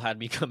Apple had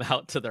me come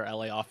out to their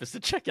LA office to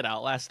check it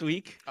out last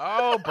week.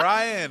 Oh,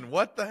 Brian,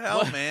 what the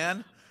hell,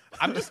 man?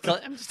 I'm just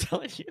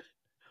telling you.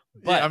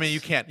 But yeah, I mean,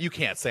 you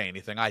can't say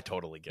anything. I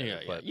totally get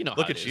it. But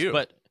look at you.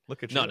 But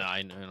look at you. No,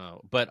 I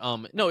know. But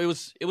no, it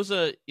was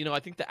a I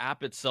think the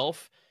app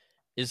itself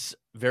is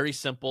very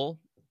simple.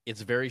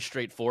 It's very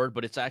straightforward,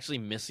 but it's actually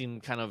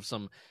missing kind of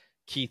some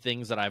key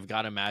things that I've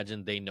got to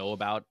imagine they know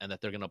about and that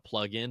they're going to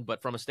plug in.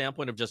 But from a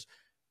standpoint of just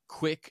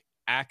quick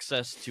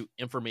access to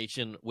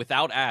information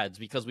without ads,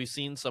 because we've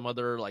seen some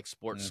other like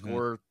sports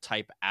score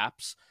type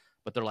apps,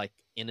 but they're like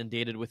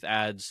inundated with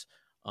ads.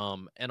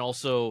 And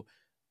also,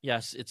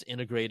 yes, it's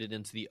integrated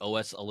into the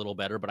OS a little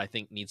better, but I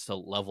think needs to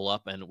level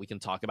up, and we can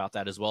talk about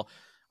that as well.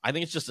 I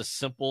think it's just a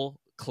simple,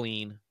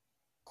 clean,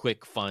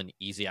 quick, fun,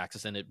 easy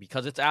access in it.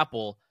 Because it's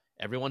Apple,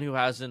 everyone who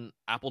has an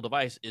Apple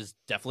device is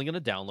definitely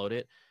going to download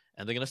it,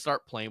 and they're going to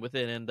start playing with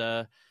it. And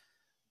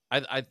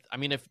I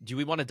mean, do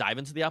we want to dive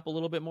into the app a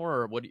little bit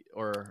more, or what?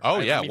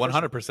 Yeah,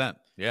 100%.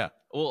 Yeah.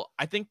 Well,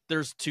 I think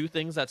there's two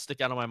things that stick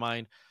out in my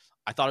mind.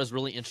 I thought it was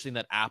really interesting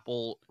that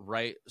Apple,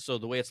 right? So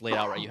the way it's laid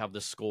out, right, you have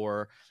the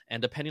score,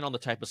 and depending on the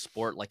type of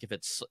sport, like if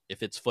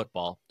it's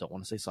football, don't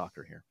want to say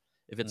soccer here.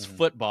 If it's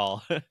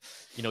football,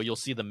 you'll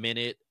see the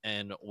minute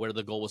and where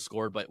the goal was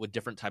scored. But with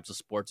different types of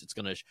sports, it's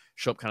going to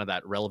show up kind of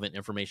that relevant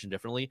information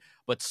differently.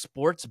 But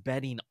sports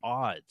betting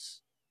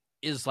odds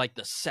is like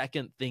the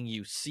second thing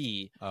you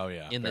see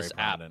in this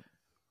prominent app.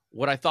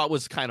 What I thought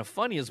was kind of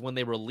funny is when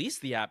they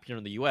released the app here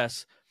in the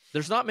US,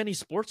 there's not many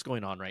sports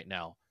going on right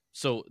now.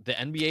 So the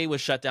NBA was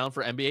shut down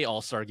for NBA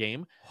All-Star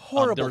Game.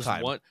 Horrible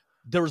time.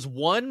 There was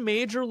one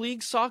Major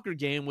League Soccer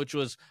game, which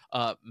was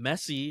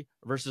Messi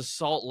versus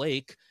Salt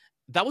Lake.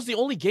 That was the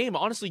only game,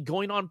 honestly,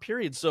 going on,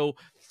 period. So,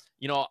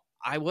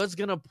 I was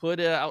going to put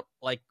it out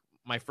like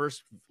my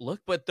first look,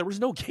 but there was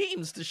no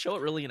games to show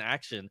it really in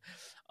action.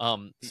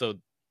 So,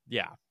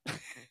 yeah.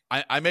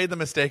 I made the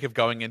mistake of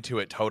going into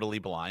it totally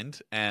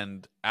blind.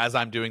 And as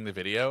I'm doing the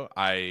video,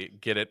 I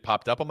get it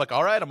popped up. I'm like,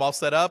 all right, I'm all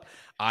set up.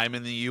 I'm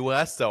in the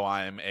US, so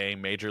I'm a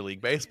Major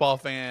League Baseball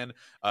fan,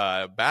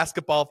 a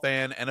basketball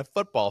fan, and a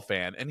football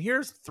fan. And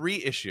here's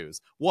 3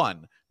 issues.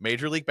 1,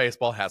 Major League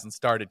Baseball hasn't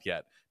started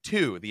yet.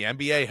 2, the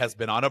NBA has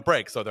been on a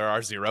break, so there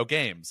are 0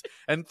 games.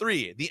 And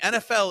 3, the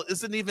NFL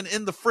isn't even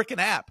in the freaking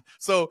app.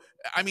 So,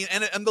 I mean,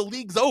 and the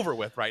league's over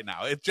with right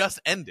now. It just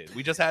ended.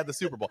 We just had the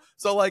Super Bowl.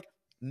 So, like,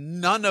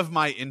 none of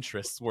my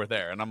interests were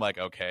there. And I'm like,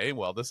 okay,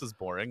 well, this is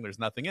boring. There's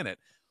nothing in it.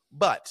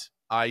 But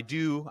I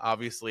do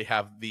obviously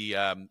have the,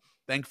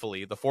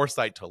 thankfully, the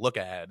foresight to look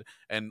ahead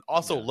and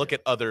also look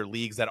at other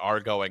leagues that are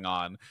going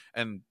on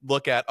and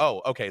look at,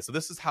 okay, so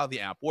this is how the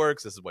app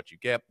works. This is what you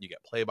get. You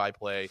get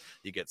play-by-play.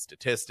 You get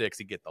statistics.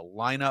 You get the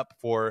lineup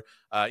for,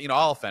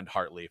 I'll offend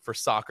Hartley for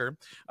soccer.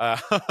 You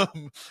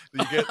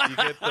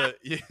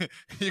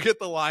get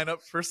the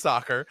lineup for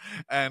soccer.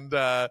 And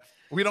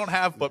we don't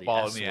have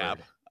football in the app.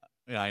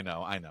 Yeah, I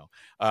know.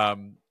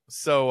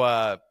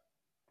 So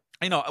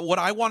what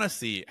I want to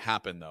see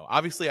happen, though,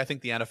 obviously, I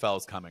think the NFL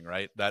is coming,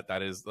 right?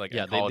 That is like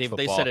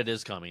they said it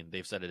is coming.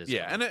 They've said it is.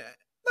 Yeah, coming. And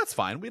that's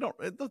fine. We don't.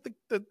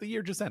 The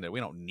year just ended. We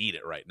don't need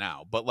it right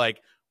now. But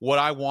like, what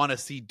I want to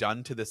see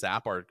done to this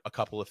app are a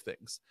couple of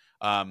things.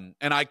 And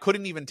I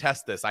couldn't even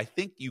test this. I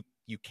think you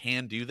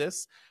can do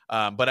this,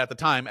 but at the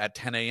time at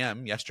 10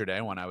 a.m. yesterday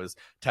when I was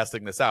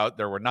testing this out,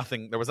 there was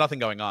nothing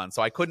going on,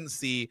 so I couldn't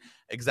see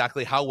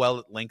exactly how well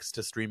it links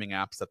to streaming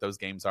apps that those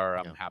games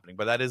are happening.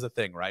 But that is a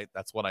thing, right?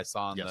 That's what I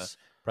saw in the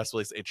press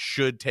release. It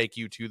should take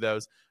you to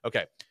those.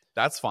 Okay,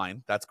 that's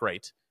fine. That's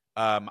great.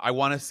 I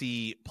want to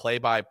see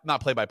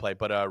not play by play,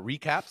 but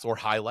recaps or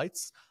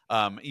highlights.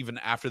 Even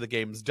after the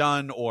game's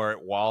done or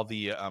while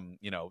the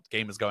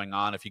game is going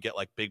on, if you get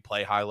like big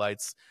play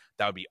highlights,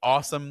 that would be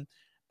awesome.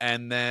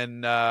 And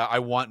then I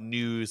want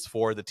news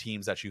for the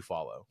teams that you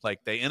follow.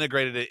 Like they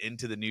integrated it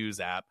into the news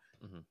app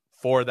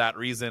for that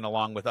reason,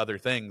 along with other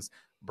things.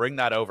 Bring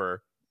that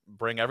over.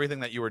 Bring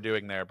everything that you were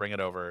doing there. Bring it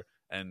over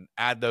and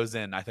add those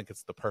in. I think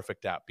it's the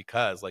perfect app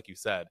because, like you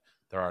said,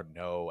 there are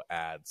no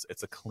ads.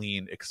 It's a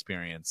clean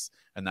experience,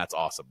 and that's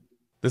awesome.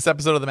 This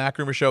episode of the Mac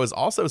Rumor Show is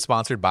also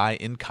sponsored by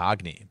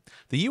Incogni.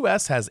 The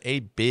US has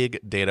a big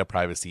data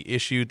privacy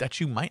issue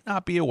that you might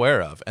not be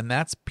aware of, and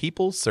that's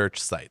people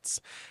search sites.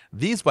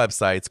 These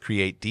websites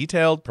create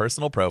detailed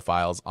personal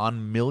profiles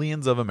on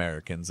millions of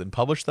Americans and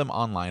publish them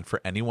online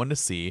for anyone to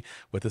see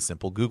with a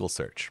simple Google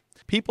search.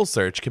 People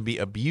search can be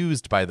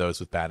abused by those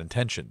with bad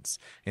intentions.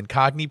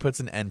 Incogni puts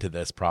an end to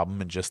this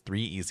problem in just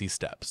 3 easy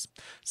steps.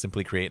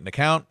 Simply create an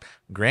account,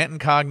 grant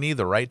Incogni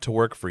the right to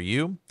work for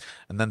you,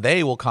 and then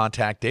they will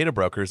contact data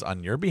brokers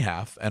on your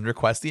behalf and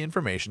request the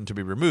information to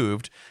be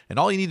removed. And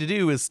all you need to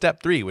do is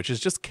step 3, which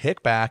is just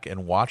kick back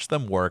and watch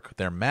them work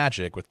their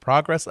magic with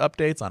progress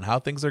updates on how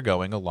things are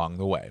going along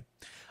the way.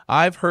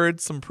 I've heard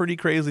some pretty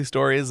crazy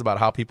stories about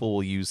how people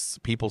will use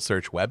people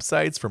search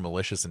websites for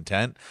malicious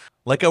intent,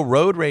 like a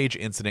road rage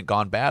incident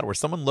gone bad where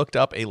someone looked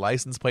up a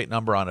license plate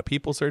number on a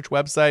people search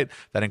website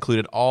that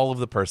included all of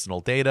the personal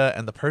data,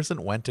 and the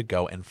person went to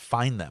go and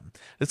find them.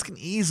 This can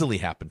easily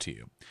happen to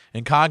you.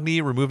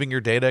 Incogni removing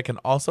your data can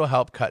also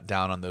help cut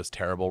down on those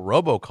terrible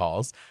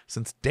robocalls,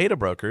 since data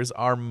brokers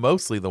are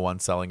mostly the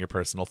ones selling your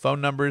personal phone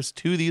numbers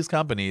to these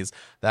companies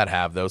that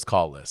have those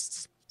call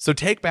lists. So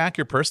take back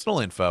your personal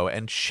info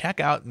and check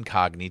out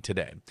Incogni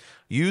today.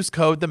 Use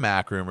code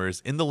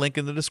TheMacRumors in the link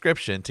in the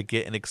description to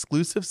get an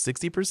exclusive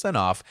 60%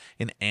 off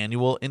an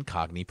annual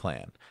Incogni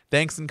plan.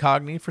 Thanks,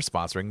 Incogni, for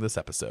sponsoring this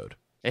episode.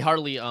 Hey,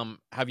 Harley,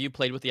 have you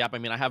played with the app? I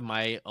mean, I have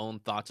my own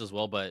thoughts as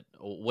well, but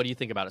what do you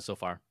think about it so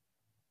far?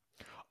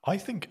 I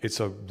think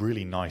it's a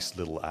really nice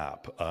little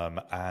app,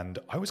 and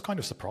I was kind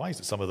of surprised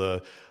at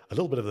a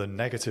little bit of the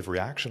negative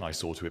reaction I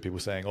saw to it. People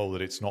saying, "Oh,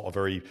 that it's not a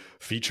very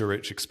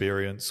feature-rich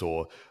experience,"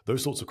 or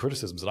those sorts of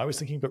criticisms. And I was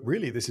thinking, but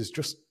really, this is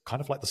just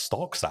kind of like the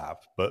Stocks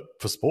app, but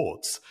for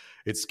sports.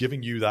 It's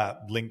giving you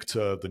that link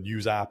to the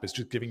news app. It's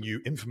just giving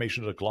you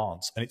information at a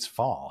glance, and it's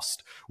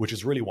fast, which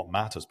is really what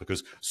matters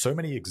because so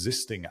many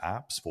existing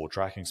apps for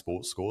tracking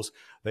sports scores,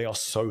 they are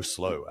so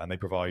slow and they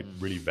provide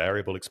really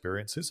variable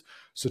experiences.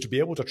 So to be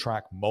able to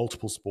track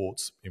multiple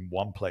sports in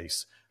one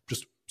place,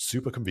 just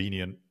super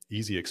convenient,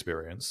 easy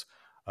experience.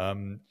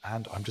 And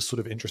I'm just sort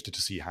of interested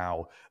to see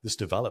how this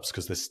develops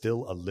because there's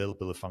still a little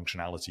bit of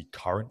functionality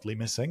currently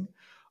missing.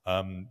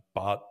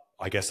 But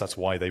I guess that's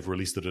why they've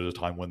released it at a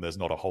time when there's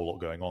not a whole lot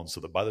going on, so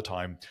that by the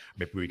time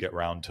maybe we get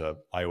around to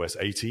iOS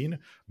 18,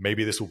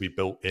 maybe this will be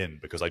built in,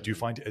 because I do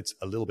find it's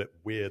a little bit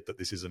weird that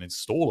this is an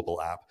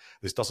installable app.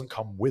 This doesn't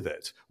come with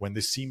it, when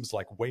this seems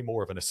like way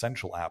more of an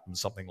essential app than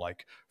something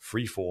like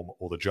Freeform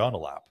or the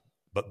Journal app.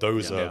 But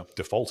those are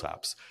default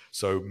apps.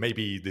 So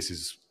maybe this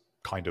is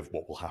kind of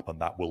what will happen.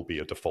 That will be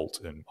a default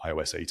in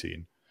iOS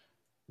 18.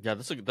 Yeah,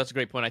 that's a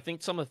great point. I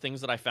think some of the things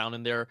that I found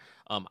in there,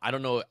 I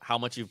don't know how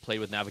much you've played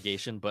with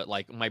navigation, but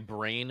like my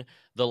brain,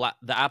 the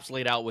app's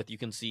laid out with, you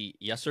can see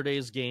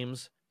yesterday's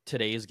games,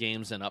 today's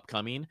games, and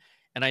upcoming.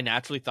 And I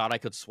naturally thought I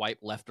could swipe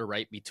left or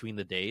right between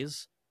the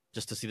days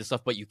just to see the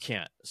stuff, but you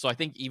can't. So I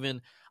think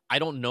I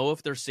don't know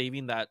if they're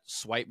saving that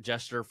swipe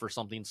gesture for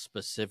something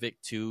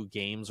specific to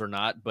games or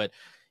not, but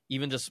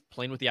even just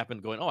playing with the app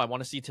and going, oh, I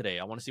want to see today,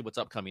 I want to see what's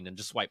upcoming, and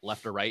just swipe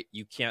left or right,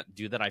 you can't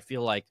do that. I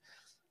feel like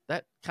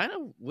that kind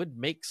of would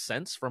make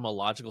sense from a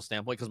logical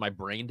standpoint because my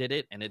brain did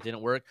it and it didn't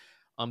work.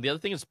 The other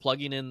thing is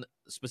plugging in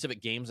specific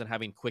games and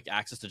having quick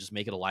access to just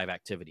make it a live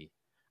activity.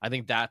 I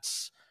think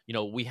that's,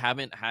 we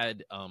haven't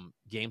had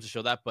games to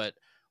show that, but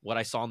what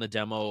I saw in the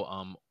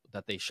demo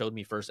that they showed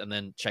me first and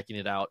then checking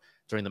it out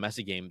during the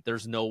messy game,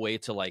 there's no way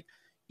to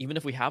even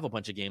if we have a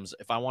bunch of games,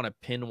 if I want to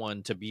pin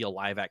one to be a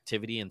live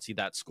activity and see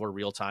that score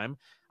real time,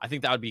 I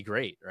think that would be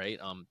great, right?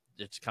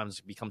 It kind of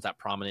becomes that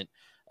prominent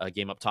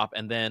game up top.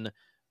 And then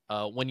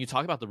when you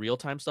talk about the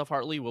real-time stuff,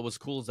 Hartley, what was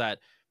cool is that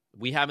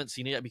we haven't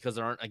seen it yet because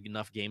there aren't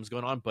enough games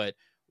going on. But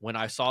when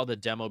I saw the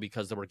demo,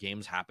 because there were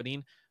games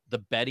happening, the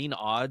betting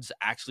odds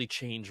actually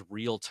change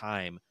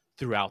real-time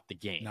throughout the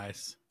game.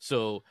 Nice.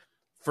 So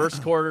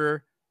first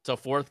quarter to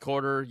fourth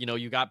quarter,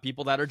 you got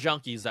people that are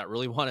junkies that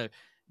really want to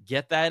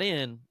get that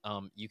in.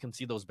 You can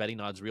see those betting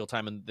odds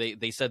real-time. And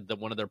they said that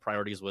one of their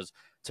priorities was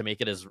to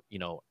make it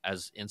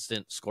as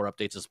instant score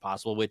updates as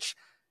possible, which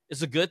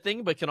is a good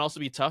thing, but can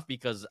also be tough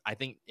because I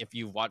think if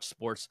you watch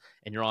sports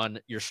and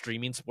you're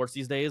streaming sports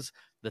these days,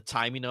 the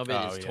timing of it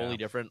is totally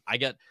different. I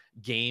get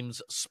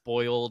games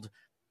spoiled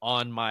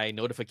on my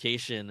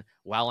notification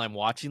while I'm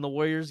watching the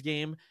Warriors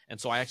game.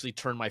 And so I actually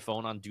turn my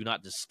phone on Do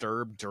Not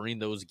Disturb during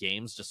those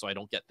games just so I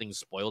don't get things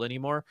spoiled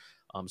anymore.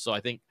 So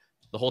I think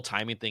the whole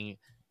timing thing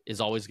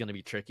is always going to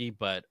be tricky,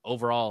 but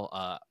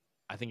overall,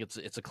 I think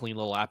it's a clean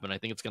little app and I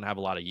think it's going to have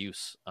a lot of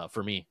use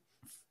for me.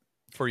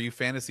 for you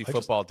fantasy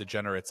football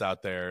degenerates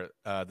out there,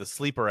 the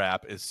Sleeper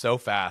app is so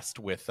fast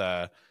with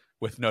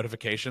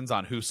notifications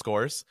on who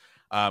scores.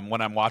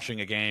 When I'm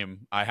watching a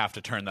game, I have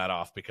to turn that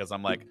off because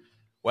I'm like,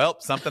 well,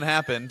 something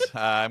happened.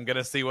 I'm going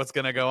to see what's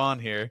going to go on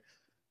here.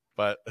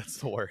 But it's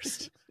the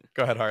worst.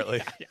 Go ahead,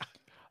 Hartley.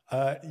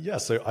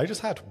 So I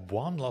just had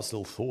one last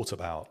little thought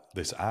about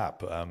this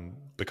app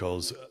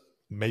because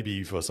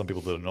maybe for some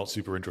people that are not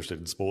super interested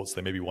in sports,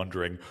 they may be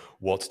wondering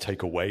what to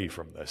take away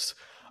from this.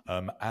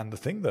 And the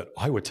thing that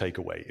I would take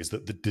away is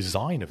that the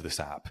design of this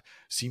app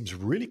seems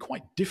really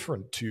quite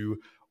different to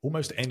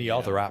almost any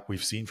other app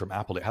we've seen from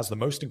Apple. It has the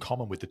most in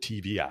common with the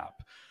TV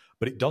app,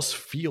 but it does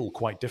feel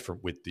quite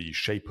different with the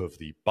shape of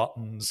the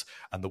buttons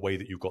and the way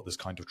that you've got this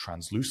kind of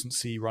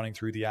translucency running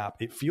through the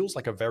app. It feels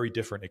like a very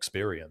different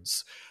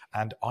experience.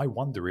 And I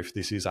wonder if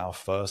this is our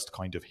first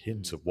kind of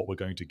hint of what we're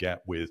going to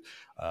get with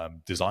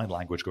design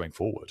language going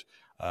forward.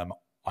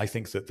 I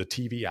think that the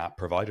TV app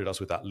provided us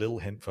with that little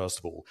hint, first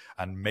of all,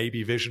 and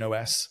maybe Vision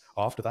OS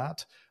after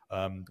that,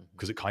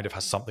 because it kind of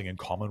has something in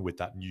common with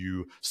that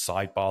new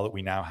sidebar that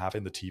we now have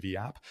in the TV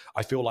app.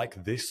 I feel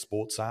like this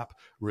sports app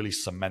really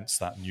cements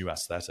that new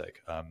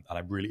aesthetic. And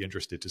I'm really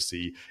interested to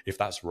see if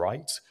that's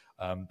right,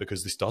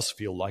 because this does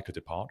feel like a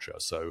departure.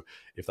 So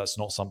if that's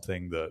not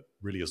something that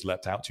really has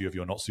leapt out to you, if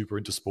you're not super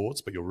into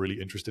sports, but you're really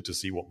interested to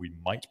see what we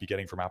might be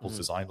getting from Apple's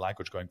design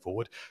language going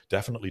forward,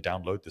 definitely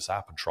download this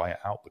app and try it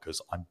out,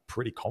 because I'm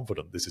pretty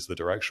confident this is the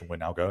direction we're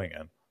now going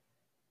in.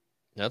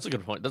 Yeah, that's a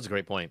good point. That's a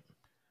great point.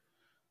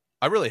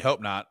 I really hope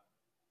not.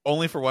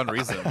 Only for one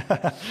reason.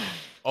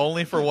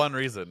 Only for one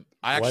reason.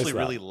 I actually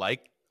really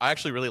like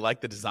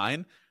the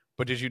design,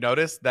 but did you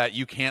notice that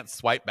you can't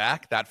swipe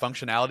back? That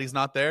functionality's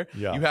not there.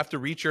 Yeah. You have to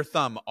reach your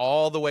thumb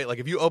all the way. Like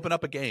if you open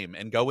up a game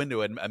and go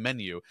into a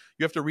menu,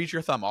 you have to reach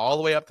your thumb all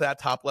the way up to that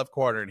top left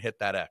corner and hit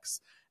that X.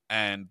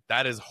 And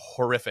that is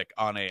horrific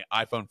on a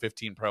iPhone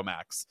 15 Pro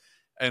Max.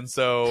 And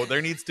so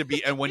there needs to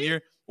be, and when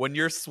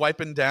you're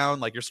swiping down,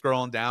 like you're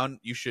scrolling down,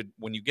 you should,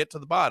 when you get to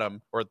the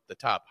bottom or the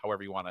top,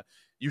 however you want to,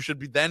 you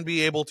should then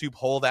be able to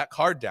pull that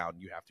card down.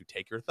 You have to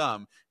take your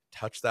thumb,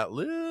 touch that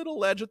little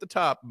ledge at the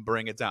top, and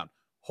bring it down.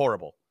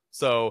 Horrible.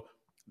 So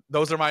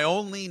those are my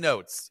only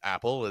notes.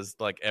 Apple is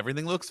like,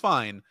 everything looks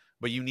fine,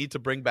 but you need to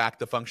bring back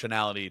the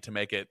functionality to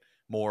make it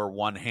more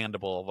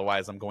one-handable.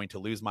 Otherwise, I'm going to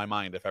lose my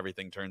mind if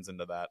everything turns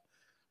into that.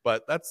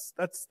 But I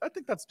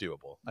think that's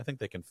doable. I think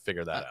they can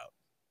figure that out.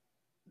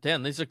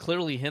 Dan, these are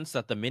clearly hints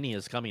that the Mini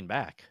is coming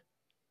back.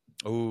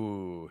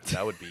 Ooh,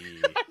 that would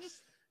be...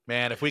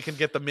 Man, if we can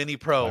get the Mini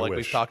Pro, like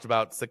we've talked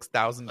about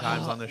 6,000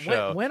 times on the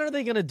show. When are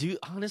they going to do...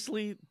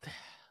 Honestly,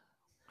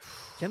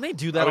 can they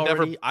do that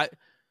already? I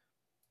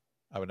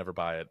would never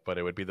buy it, but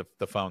it would be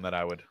the phone that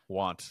I would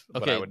want,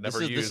 but I would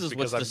never use. This is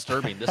what's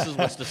disturbing. This is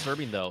what's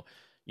disturbing, though.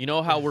 You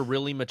know how we're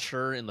really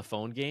mature in the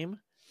phone game?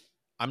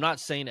 I'm not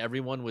saying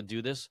everyone would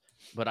do this,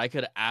 but I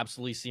could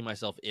absolutely see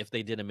myself, if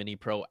they did a Mini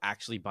Pro,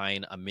 actually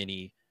buying a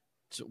Mini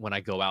when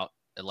I go out,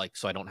 like,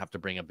 so I don't have to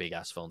bring a big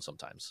ass phone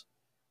sometimes.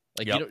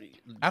 Like, yep. You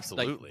know,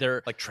 absolutely. Like,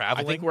 they're like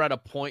traveling. I think we're at a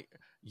point.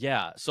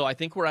 Yeah. So I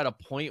think we're at a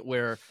point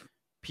where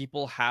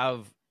people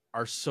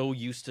are so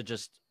used to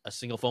just a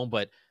single phone,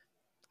 but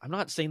I'm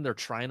not saying they're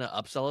trying to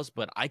upsell us,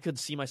 but I could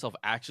see myself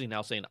actually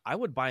now saying I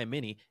would buy a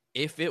Mini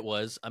if it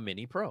was a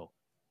Mini Pro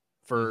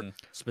for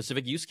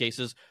specific use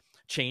cases.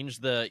 Change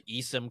the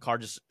eSIM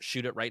card, just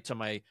shoot it right to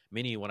my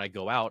Mini when I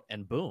go out,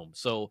 and boom.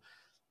 So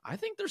I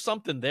think there's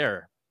something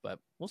there, but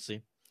we'll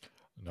see.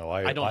 No,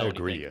 I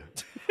agree.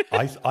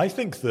 I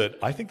think that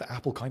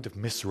Apple kind of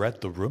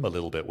misread the room a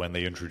little bit when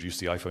they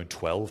introduced the iPhone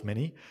 12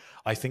 mini.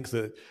 I think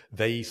that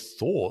they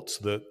thought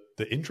that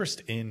the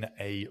interest in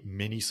a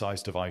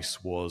mini-sized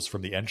device was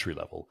from the entry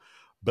level,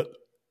 but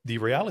the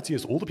reality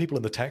is all the people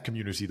in the tech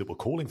community that were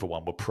calling for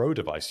one were pro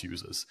device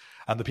users,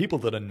 and the people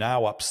that are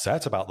now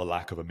upset about the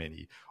lack of a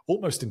mini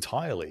almost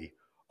entirely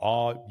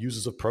are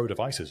users of pro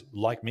devices.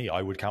 Like me,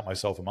 I would count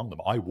myself among them.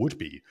 I would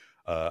be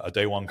a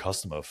day one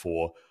customer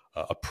for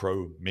a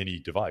pro mini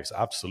device.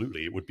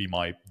 Absolutely. It would be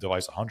my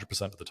device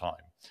 100% of the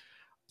time.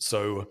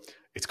 So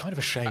it's kind of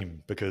a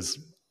shame, because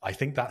I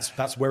think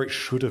that's where it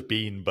should have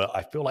been, but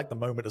I feel like the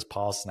moment has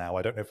passed now.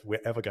 I don't know if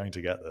we're ever going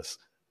to get this.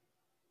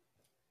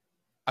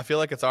 I feel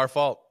like it's our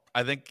fault.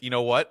 I think, you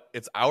know what?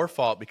 It's our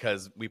fault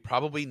because we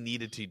probably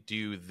needed to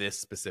do this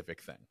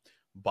specific thing.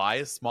 Buy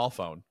a small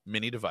phone,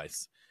 mini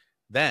device.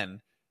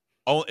 Then,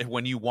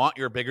 when you want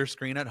your bigger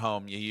screen at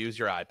home, you use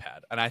your iPad.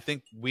 And I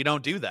think we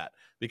don't do that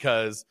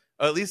because,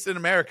 at least in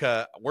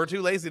America, we're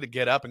too lazy to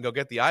get up and go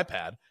get the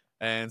iPad.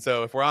 And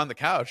so if we're on the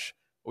couch,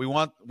 we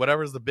want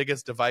whatever's the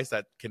biggest device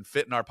that can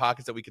fit in our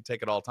pockets that we can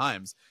take at all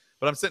times.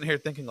 But I'm sitting here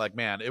thinking like,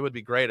 man, it would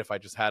be great if I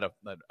just had a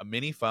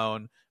mini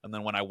phone. And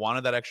then when I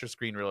wanted that extra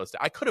screen real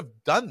estate, I could have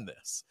done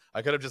this.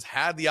 I could have just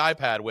had the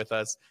iPad with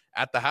us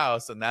at the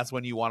house. And that's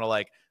when you want to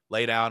like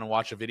lay down and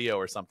watch a video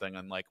or something.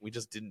 And like, we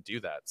just didn't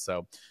do that.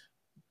 So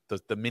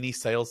the mini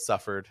sales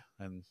suffered,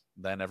 and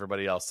then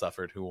everybody else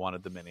suffered who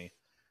wanted the mini.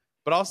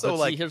 But also,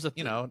 here's the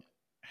thing.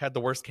 Had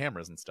the worst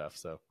cameras and stuff.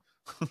 So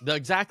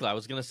exactly. I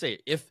was going to say,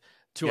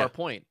 our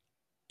point,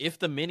 if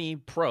the Mini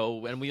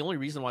Pro, and the only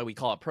reason why we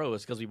call it Pro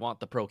is because we want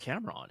the Pro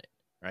camera on it,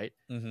 right?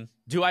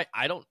 Mm-hmm.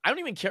 I don't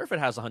even care if it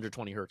has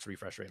 120 hertz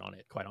refresh rate on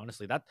it. Quite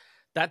honestly,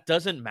 that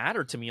doesn't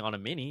matter to me on a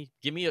Mini.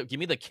 Give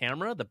me the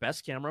camera, the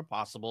best camera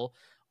possible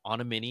on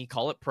a Mini.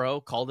 Call it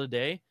Pro, call it a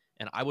day,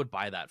 and I would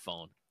buy that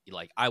phone.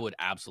 Like, I would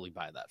absolutely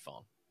buy that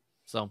phone.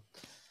 So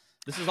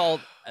this is all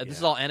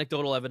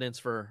anecdotal evidence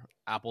for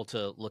Apple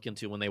to look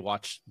into when they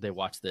watch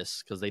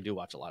this, because they do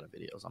watch a lot of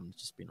videos. I'm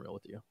just being real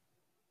with you.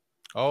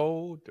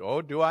 Oh,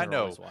 do I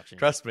know?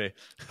 Trust me.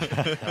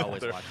 They're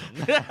always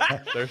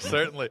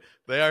watching.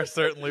 They are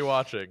certainly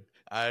watching.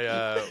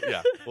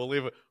 We'll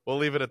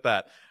leave it at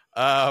that.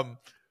 I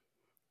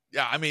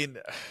mean,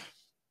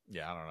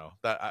 I don't know.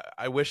 That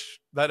I wish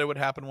that it would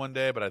happen one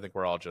day, but I think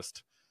we're all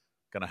just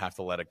gonna have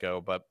to let it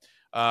go. But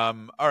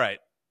all right.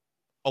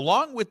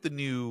 Along with the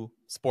new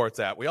sports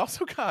app, we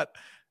also got,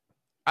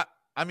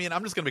 I mean,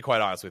 I'm just going to be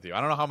quite honest with you. I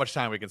don't know how much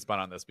time we can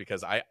spend on this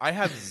because I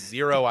have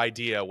zero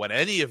idea what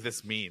any of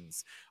this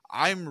means.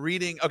 I'm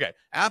reading, okay,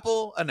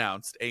 Apple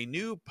announced a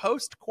new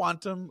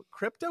post-quantum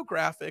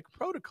cryptographic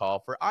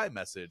protocol for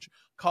iMessage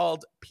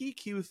called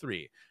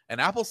PQ3.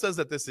 And Apple says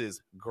that this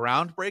is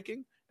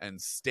groundbreaking and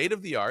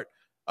state-of-the-art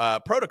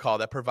protocol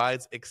that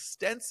provides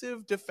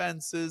extensive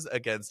defenses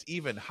against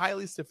even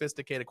highly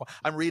sophisticated.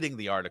 I'm reading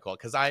the article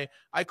because I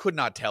could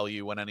not tell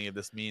you what any of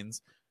this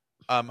means.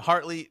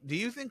 Hartley, do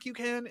you think you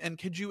can? And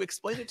could you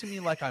explain it to me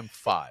like I'm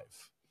 5?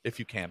 If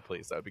you can,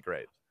 please, that would be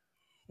great.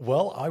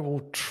 Well, I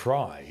will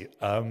try.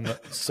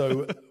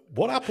 So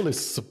what Apple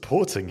is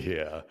supporting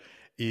here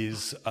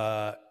is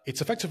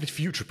it's effectively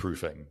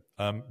future-proofing.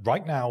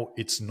 Right now,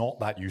 it's not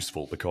that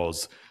useful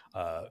because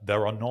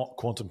there are not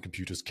quantum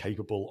computers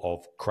capable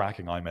of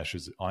cracking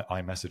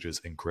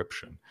iMessage's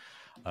encryption.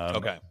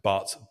 Okay.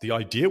 But the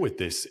idea with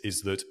this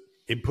is that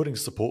in putting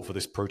support for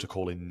this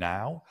protocol in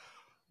now,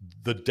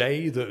 the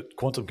day that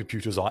quantum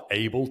computers are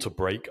able to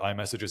break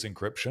iMessage's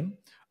encryption,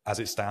 as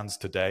it stands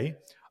today,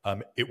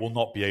 it will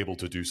not be able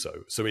to do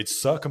so. So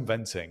it's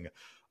circumventing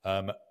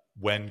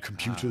when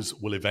computers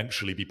will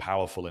eventually be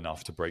powerful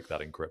enough to break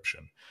that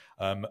encryption.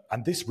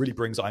 And this really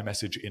brings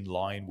iMessage in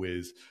line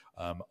with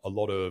a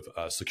lot of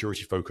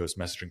security-focused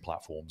messaging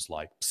platforms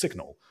like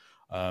Signal.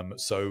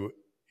 So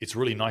it's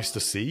really nice to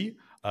see.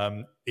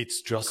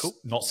 It's just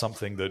not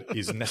something that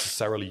is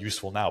necessarily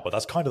useful now, but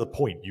that's kind of the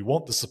point. You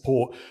want the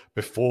support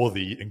before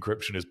the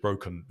encryption is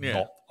broken,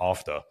 not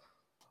after.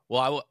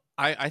 Well,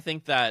 I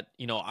think that,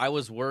 I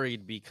was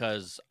worried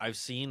because I've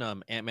seen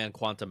Ant-Man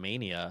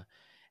Quantumania,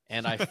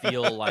 and I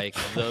feel like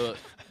the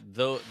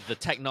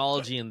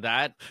technology in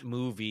that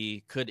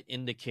movie could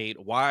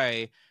indicate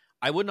why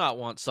I would not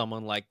want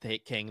someone like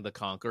Kang the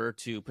Conqueror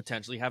to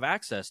potentially have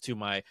access to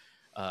my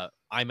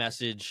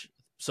iMessage.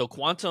 So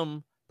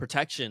quantum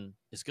protection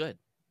is good.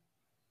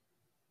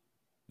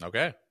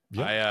 Okay.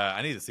 Yeah.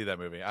 I need to see that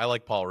movie. I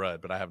like Paul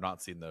Rudd, but I have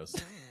not seen those.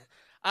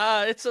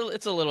 It's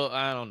a little,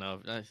 I don't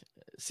know.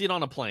 See it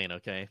on a plane,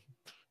 okay?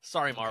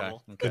 Sorry,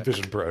 Marvel. Okay.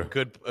 Vision Pro.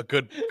 A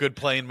good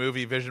plane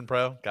movie, Vision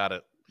Pro. Got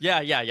it. Yeah.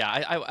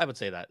 I would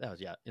say that. That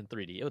was in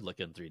 3D. It would look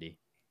in 3D.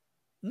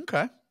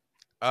 Okay.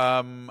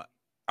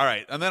 All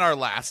right, and then our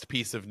last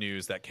piece of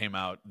news that came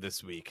out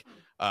this week,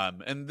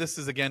 and this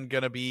is again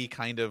going to be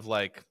kind of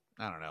like,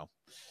 I don't know,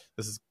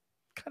 this is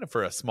kind of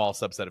for a small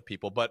subset of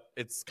people, but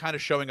it's kind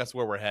of showing us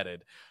where we're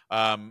headed.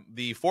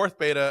 The fourth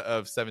beta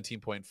of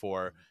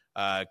 17.4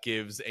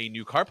 gives a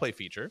new CarPlay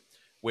feature,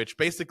 which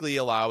basically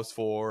allows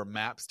for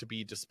maps to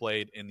be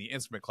displayed in the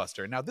instrument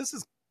cluster. Now, this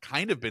has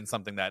kind of been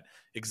something that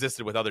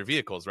existed with other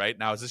vehicles, right?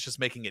 Now, is this just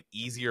making it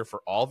easier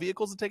for all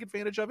vehicles to take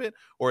advantage of it,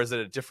 or is it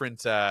a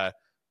different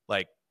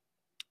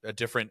a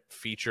different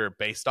feature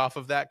based off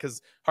of that?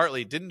 Because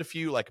Hartley, didn't a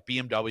few like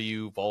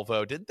BMW,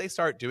 Volvo, didn't they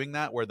start doing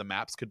that where the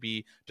maps could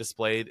be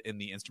displayed in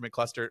the instrument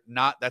cluster?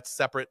 That's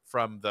separate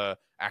from the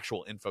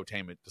actual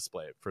infotainment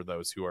display, for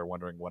those who are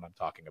wondering what I'm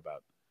talking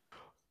about.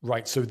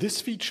 Right. So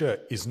this feature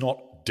is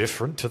not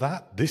different to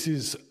that. This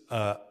is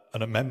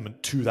an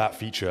amendment to that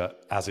feature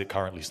as it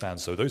currently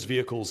stands. So those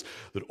vehicles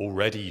that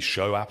already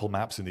show Apple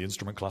Maps in the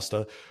instrument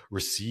cluster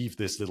receive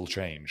this little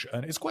change.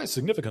 And it's quite a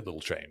significant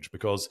little change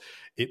because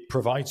it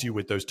provides you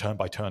with those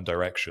turn-by-turn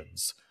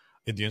directions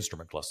in the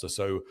instrument cluster.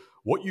 So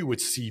what you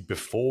would see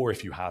before,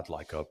 if you had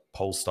like a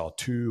Polestar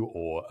 2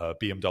 or a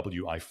BMW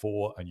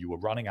i4 and you were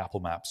running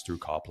Apple Maps through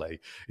CarPlay,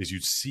 is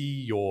you'd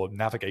see your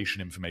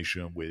navigation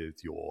information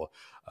with your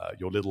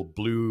little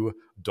blue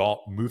dot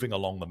moving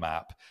along the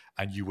map,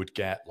 and you would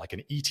get like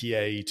an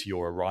ETA to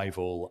your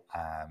arrival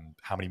and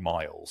how many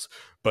miles.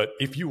 But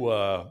if you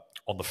were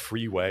on the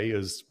freeway,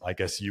 as I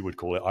guess you would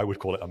call it, I would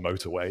call it a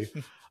motorway.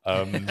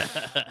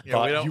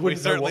 We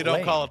certainly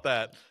don't call it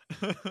that.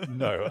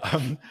 No,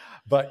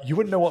 but you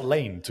wouldn't know what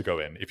lane to go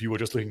in if you were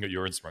just looking at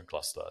your instrument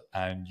cluster,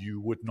 and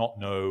you would not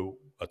know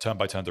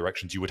turn-by-turn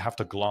directions. You would have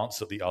to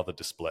glance at the other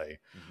display.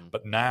 Mm-hmm.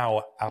 But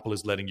now Apple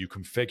is letting you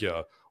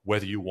configure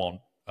whether you want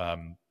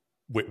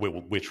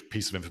which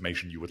piece of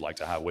information you would like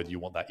to have, whether you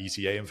want that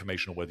ETA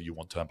information or whether you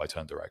want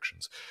turn-by-turn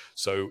directions.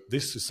 So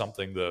this is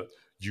something that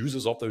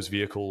users of those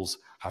vehicles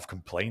have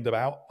complained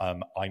about.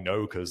 I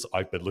know because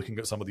I've been looking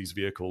at some of these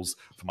vehicles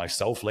for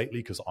myself lately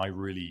because I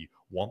really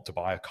want to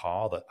buy a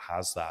car that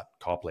has that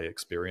CarPlay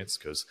experience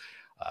because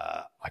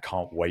I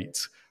can't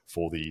wait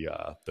for the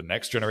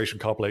next generation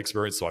CarPlay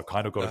experience. So I've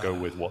kind of got to go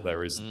with what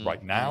there is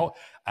right now.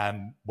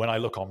 And when I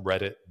look on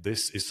Reddit,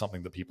 this is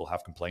something that people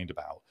have complained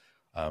about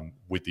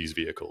with these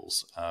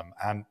vehicles.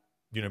 And,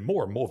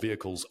 more and more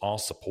vehicles are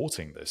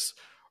supporting this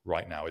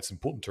right now. It's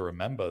important to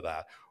remember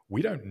that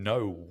we don't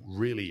know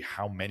really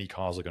how many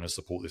cars are going to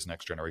support this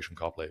next generation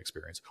CarPlay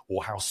experience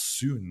or how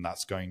soon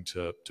that's going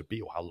to be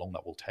or how long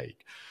that will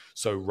take.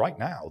 So right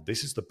now,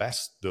 this is the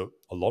best that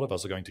a lot of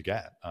us are going to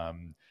get.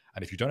 And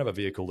if you don't have a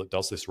vehicle that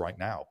does this right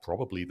now,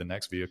 probably the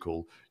next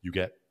vehicle you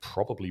get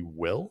probably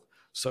will.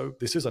 So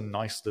this is a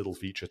nice little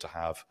feature to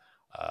have.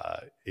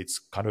 It's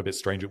kind of a bit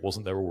strange it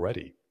wasn't there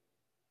already.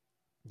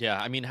 Yeah,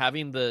 I mean,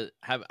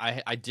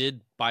 I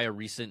did buy a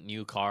recent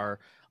new car.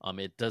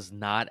 It does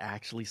not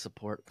actually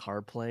support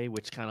CarPlay,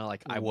 which kind of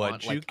like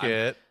What'd you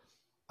get?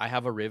 I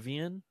have a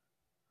Rivian.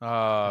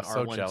 Oh,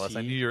 so jealous!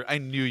 I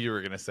knew you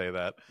were gonna say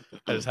that.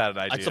 I just had an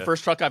idea. It's the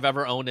first truck I've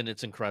ever owned, and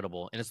it's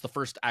incredible. And it's the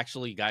first,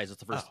 actually, guys, it's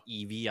the first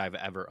EV I've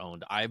ever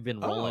owned. I've been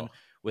rolling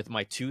with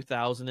my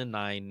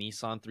 2009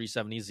 Nissan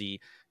 370Z,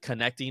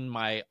 connecting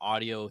my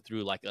audio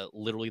through like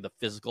literally the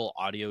physical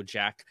audio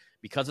jack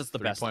because it's the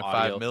best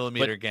audio. 3.5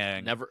 millimeter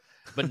gang.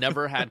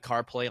 Never had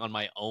CarPlay on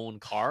my own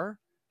car.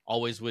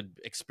 Always would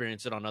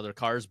experience it on other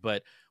cars,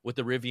 but with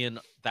the Rivian,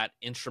 that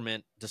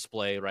instrument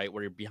display, right,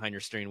 where you're behind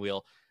your steering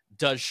wheel,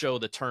 does show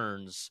the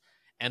turns.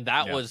 And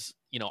that was,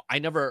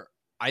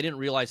 I didn't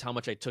realize how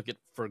much I took it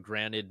for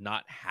granted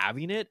not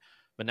having it.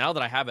 But now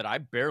that I have it, I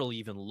barely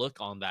even look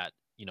on that,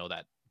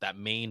 that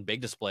main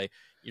big display.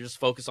 You just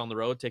focus on the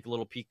road, take a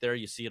little peek there,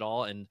 you see it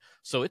all. And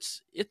so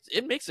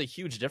it makes a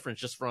huge difference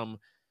just from,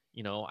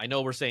 I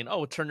know we're saying,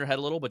 turn your head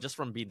a little, but just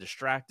from being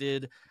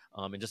distracted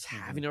and just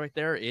having it right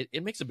there,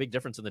 it makes a big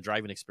difference in the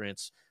driving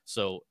experience.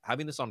 So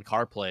having this on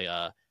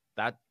CarPlay,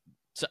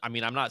 I'm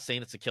not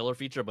saying it's a killer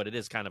feature, but it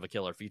is kind of a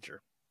killer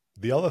feature.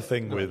 The other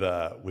thing with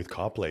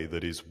CarPlay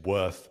that is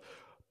worth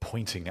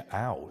pointing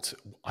out,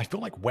 I feel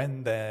like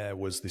when there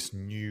was this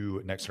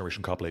new next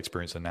generation CarPlay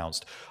experience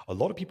announced, a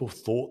lot of people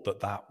thought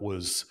that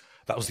was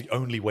the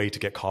only way to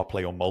get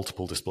CarPlay on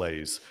multiple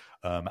displays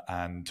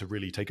and to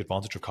really take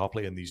advantage of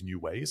CarPlay in these new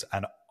ways.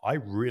 And I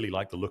really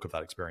like the look of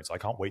that experience. I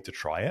can't wait to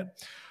try it.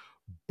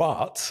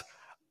 But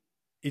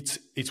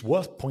it's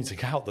worth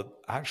pointing out that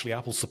actually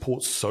Apple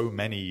supports so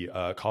many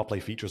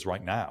CarPlay features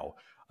right now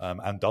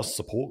and does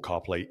support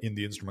CarPlay in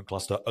the instrument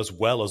cluster as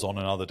well as on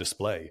another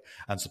display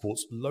and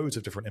supports loads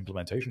of different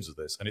implementations of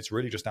this. And it's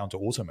really just down to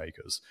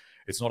automakers.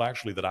 It's not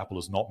actually that Apple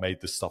has not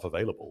made this stuff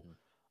available.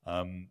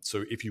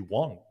 So if you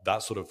want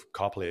that sort of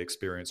CarPlay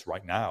experience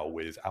right now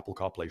with Apple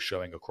CarPlay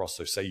showing across,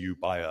 so say you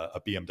buy a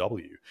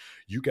BMW,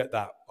 you get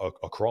that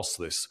across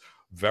this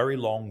very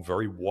long,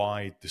 very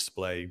wide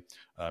display.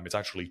 It's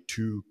actually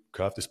 2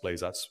 curved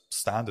displays. That's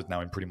standard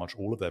now in pretty much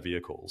all of their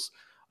vehicles.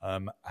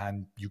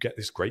 And you get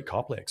this great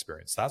CarPlay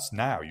experience. That's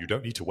now. You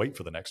don't need to wait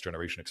for the next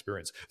generation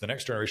experience. The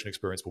next generation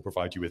experience will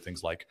provide you with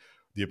things like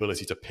the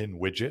ability to pin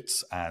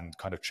widgets and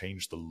kind of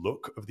change the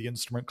look of the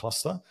instrument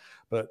cluster.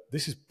 But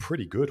this is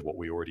pretty good what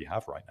we already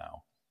have right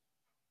now.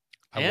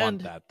 I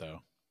want that,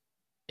 though.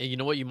 You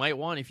know what you might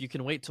want if you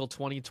can wait till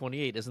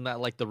 2028? Isn't that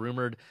like the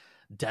rumored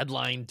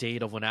deadline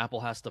date of when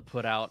Apple has to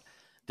put out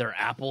their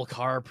Apple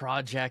Car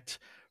Project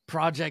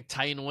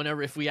Titan,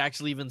 whenever, if we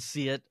actually even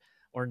see it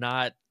or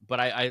not? But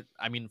I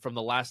mean, from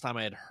the last time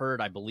I had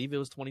heard, I believe it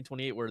was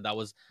 2028, where that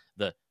was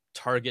the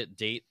target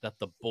date that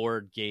the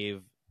board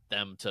gave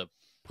them to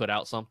put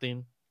out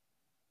something.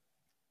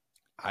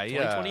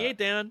 2028,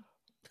 Dan.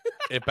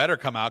 It better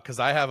come out because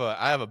I have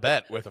a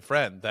bet with a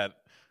friend that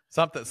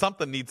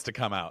something needs to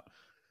come out.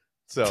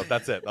 So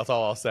that's it. That's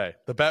all I'll say.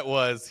 The bet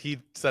was, he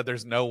said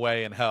there's no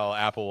way in hell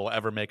Apple will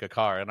ever make a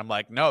car. And I'm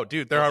like, no,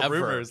 dude, there are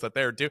rumors that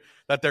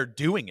they're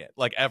doing it,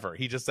 like, ever.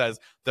 He just says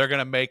they're going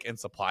to make and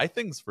supply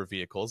things for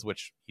vehicles,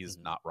 which he's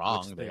not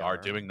wrong. They are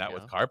doing that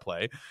with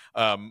CarPlay.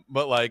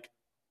 But like,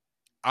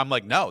 I'm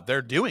like, no,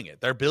 they're doing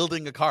it. They're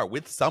building a car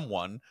with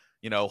someone,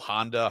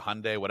 Honda,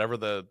 Hyundai, whatever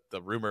the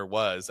rumor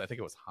was. I think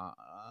it was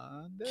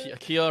Honda.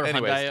 Kia or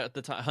Hyundai at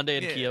the time. Hyundai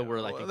and Kia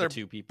were like the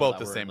 2 people. Both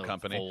the same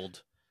company.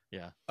 Fold.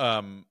 Yeah.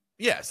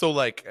 Yeah, so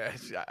like,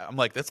 I'm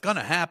like, that's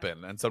gonna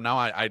happen, and so now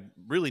I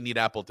really need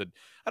Apple to.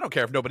 I don't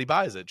care if nobody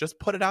buys it, just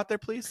put it out there,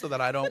 please, so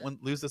that I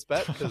don't lose this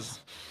bet, because,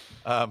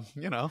 I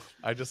need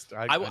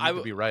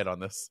to be right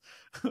on this.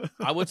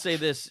 I would say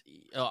this.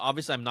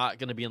 Obviously, I'm not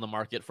going to be in the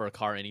market for a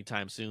car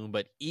anytime soon,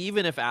 but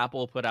even if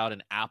Apple put out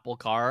an Apple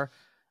car,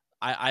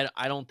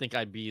 I don't think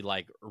I'd be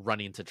like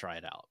running to try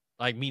it out.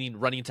 Like, meaning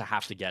running to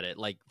have to get it,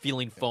 like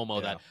feeling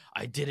FOMO that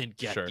I didn't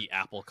get the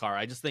Apple car.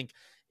 I just think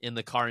in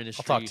the car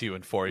industry, I'll talk to you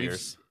in 4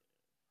 years.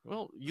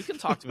 Well, you can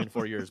talk to me in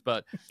 4 years,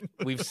 but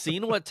we've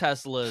seen what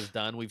Tesla has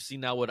done. We've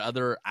seen now what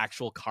other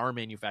actual car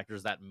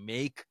manufacturers that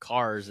make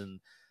cars and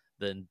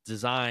the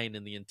design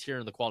and the interior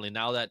and the quality.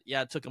 Now that,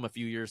 it took them a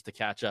few years to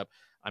catch up.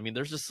 I mean,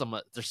 there's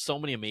so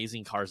many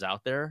amazing cars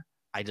out there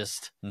I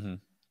just Mm-hmm.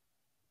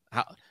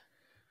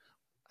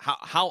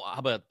 how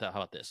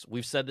about this?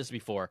 We've said this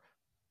before.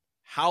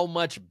 How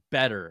much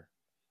better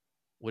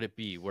would it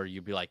be where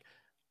you'd be like,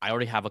 I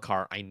already have a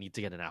car, I need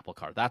to get an Apple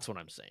car? That's what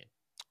I'm saying.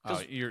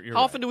 You're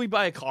how often do we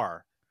buy a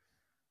car?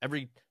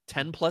 Every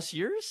 10 plus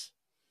years?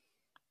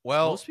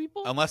 Well, most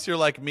people, unless you're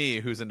like me,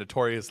 who's a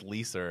notorious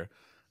leaser,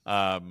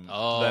 then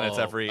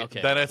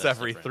it's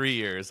every 3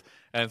 years.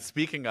 And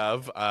speaking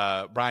of,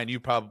 Brian, you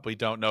probably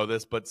don't know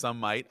this, but some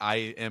might.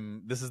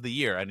 This is the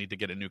year I need to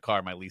get a new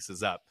car. My lease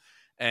is up,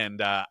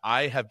 and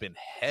I have been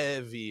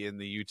heavy in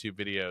the YouTube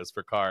videos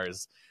for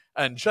cars.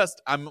 And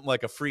I'm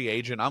like a free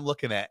agent. I'm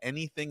looking at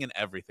anything and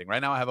everything. Right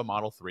now, I have a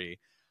Model 3.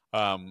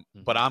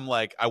 But I'm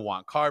like, I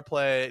want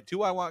CarPlay.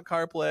 Do I want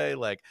CarPlay?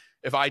 Like,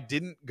 if I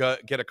didn't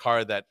get a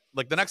car that,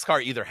 like, the next car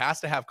either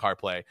has to have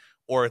CarPlay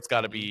or it's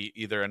got to be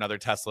either another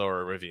Tesla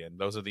or a Rivian.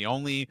 Those are the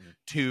only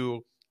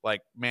two,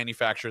 like,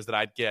 manufacturers that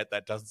I'd get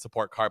that doesn't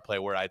support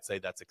CarPlay where I'd say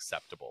that's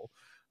acceptable.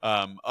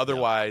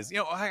 Otherwise,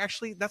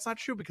 actually, that's not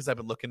true, because I've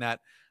been looking at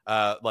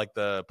like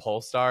the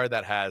Polestar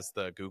that has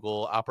the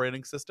Google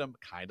operating system,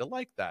 kind of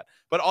like that.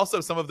 But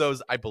also some of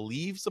those, I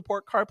believe,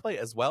 support CarPlay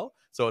as well.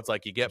 So it's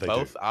like you get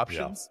both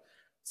options. Yeah.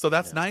 So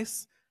that's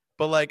nice.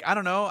 But like, I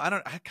don't know.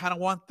 I kind of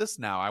want this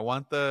now. I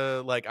want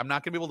I'm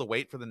not going to be able to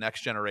wait for the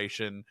next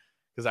generation,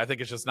 because I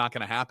think it's just not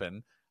going to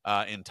happen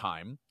in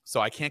time. So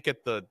I can't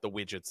get the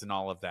widgets and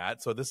all of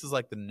that. So this is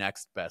like the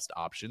next best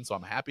option. So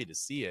I'm happy to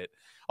see it.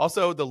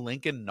 Also, the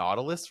Lincoln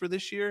Nautilus for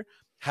this year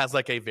has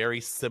like a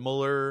very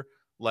similar,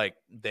 like,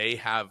 they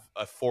have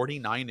a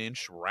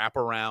 49-inch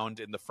wraparound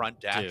in the front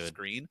dash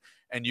screen,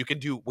 and you can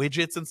do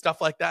widgets and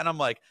stuff like that. And I'm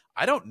like,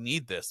 I don't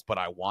need this, but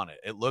I want it.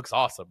 It looks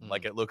awesome.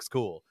 Like, it looks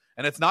cool.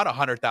 And it's not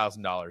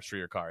 $100,000 for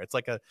your car. It's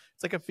like a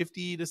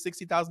 $50,000 to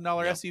 $60,000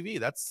 SUV.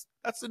 That's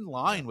in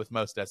line with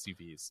most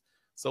SUVs.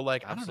 So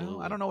like,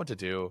 Absolutely. I don't know what to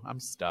do. I'm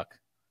stuck.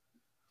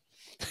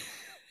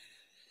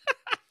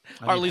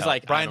 Harley's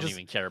like, Brian, I don't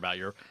even care about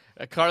your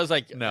Carla's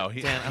like, no,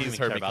 he's heard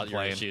care me about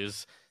your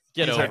issues.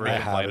 Get he's over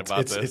it.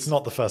 It's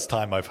not the first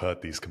time I've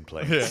heard these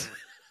complaints.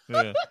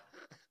 Yeah.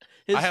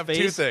 His I have face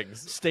two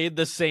things. Stayed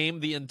the same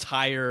the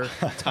entire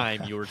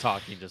time you were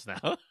talking just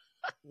now.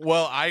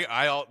 Well,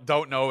 I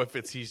don't know if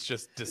he's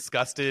just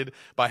disgusted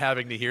by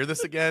having to hear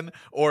this again,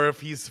 or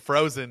if he's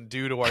frozen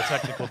due to our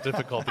technical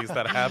difficulties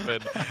that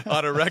happen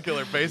on a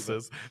regular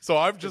basis. So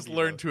I've just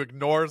learned to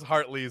ignore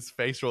Hartley's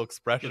facial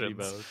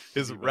expressions,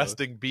 his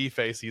resting bee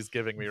face he's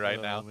giving me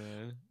right now.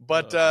 Man.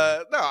 But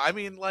no, I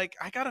mean, like,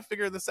 I got to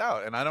figure this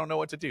out, and I don't know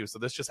what to do. So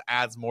this just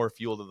adds more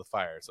fuel to the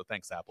fire. So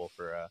thanks, Apple,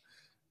 for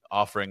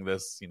offering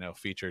this,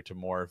 feature to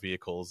more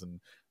vehicles and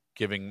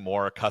giving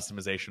more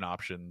customization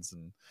options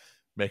and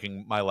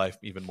making my life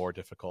even more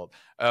difficult.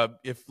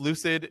 If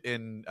Lucid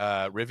and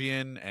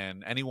Rivian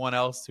and anyone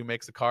else who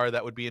makes a car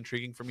that would be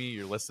intriguing for me,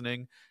 you're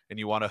listening and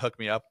you want to hook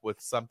me up with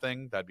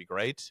something, that'd be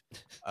great.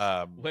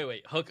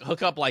 Wait,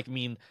 hook up like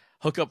mean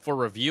hook up for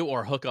review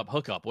or hook up?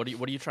 What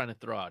are you trying to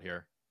throw out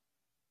here?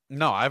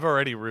 No, I've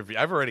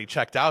already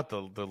checked out the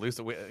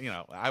Lucid.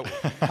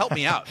 Help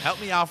me out.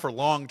 Help me out for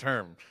long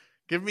term.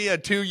 Give me a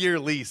 2-year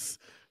lease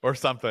or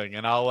something,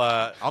 and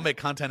I'll make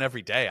content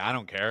every day. I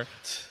don't care.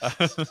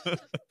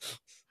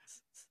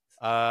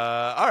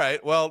 All right.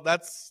 Well,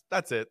 that's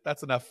it.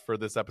 That's enough for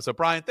this episode.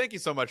 Brian, thank you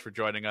so much for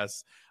joining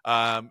us.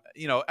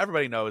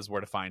 Everybody knows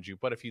where to find you,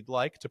 but if you'd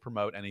like to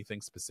promote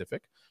anything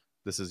specific,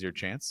 this is your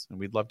chance, and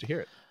we'd love to hear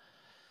it.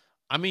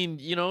 I mean,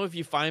 if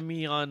you find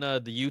me on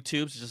the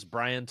YouTubes, it's just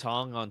Brian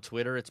Tong. On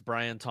Twitter, it's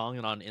Brian Tong,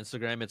 and on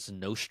Instagram, it's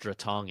Nostra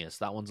Tongus.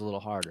 That one's a little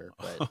harder.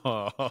 But...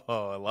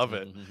 I love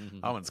it.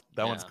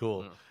 That one's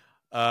cool.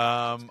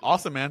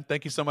 Awesome, man.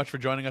 Thank you so much for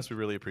joining us. We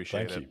really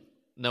appreciate it.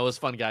 No, it was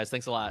fun, guys.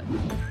 Thanks a lot.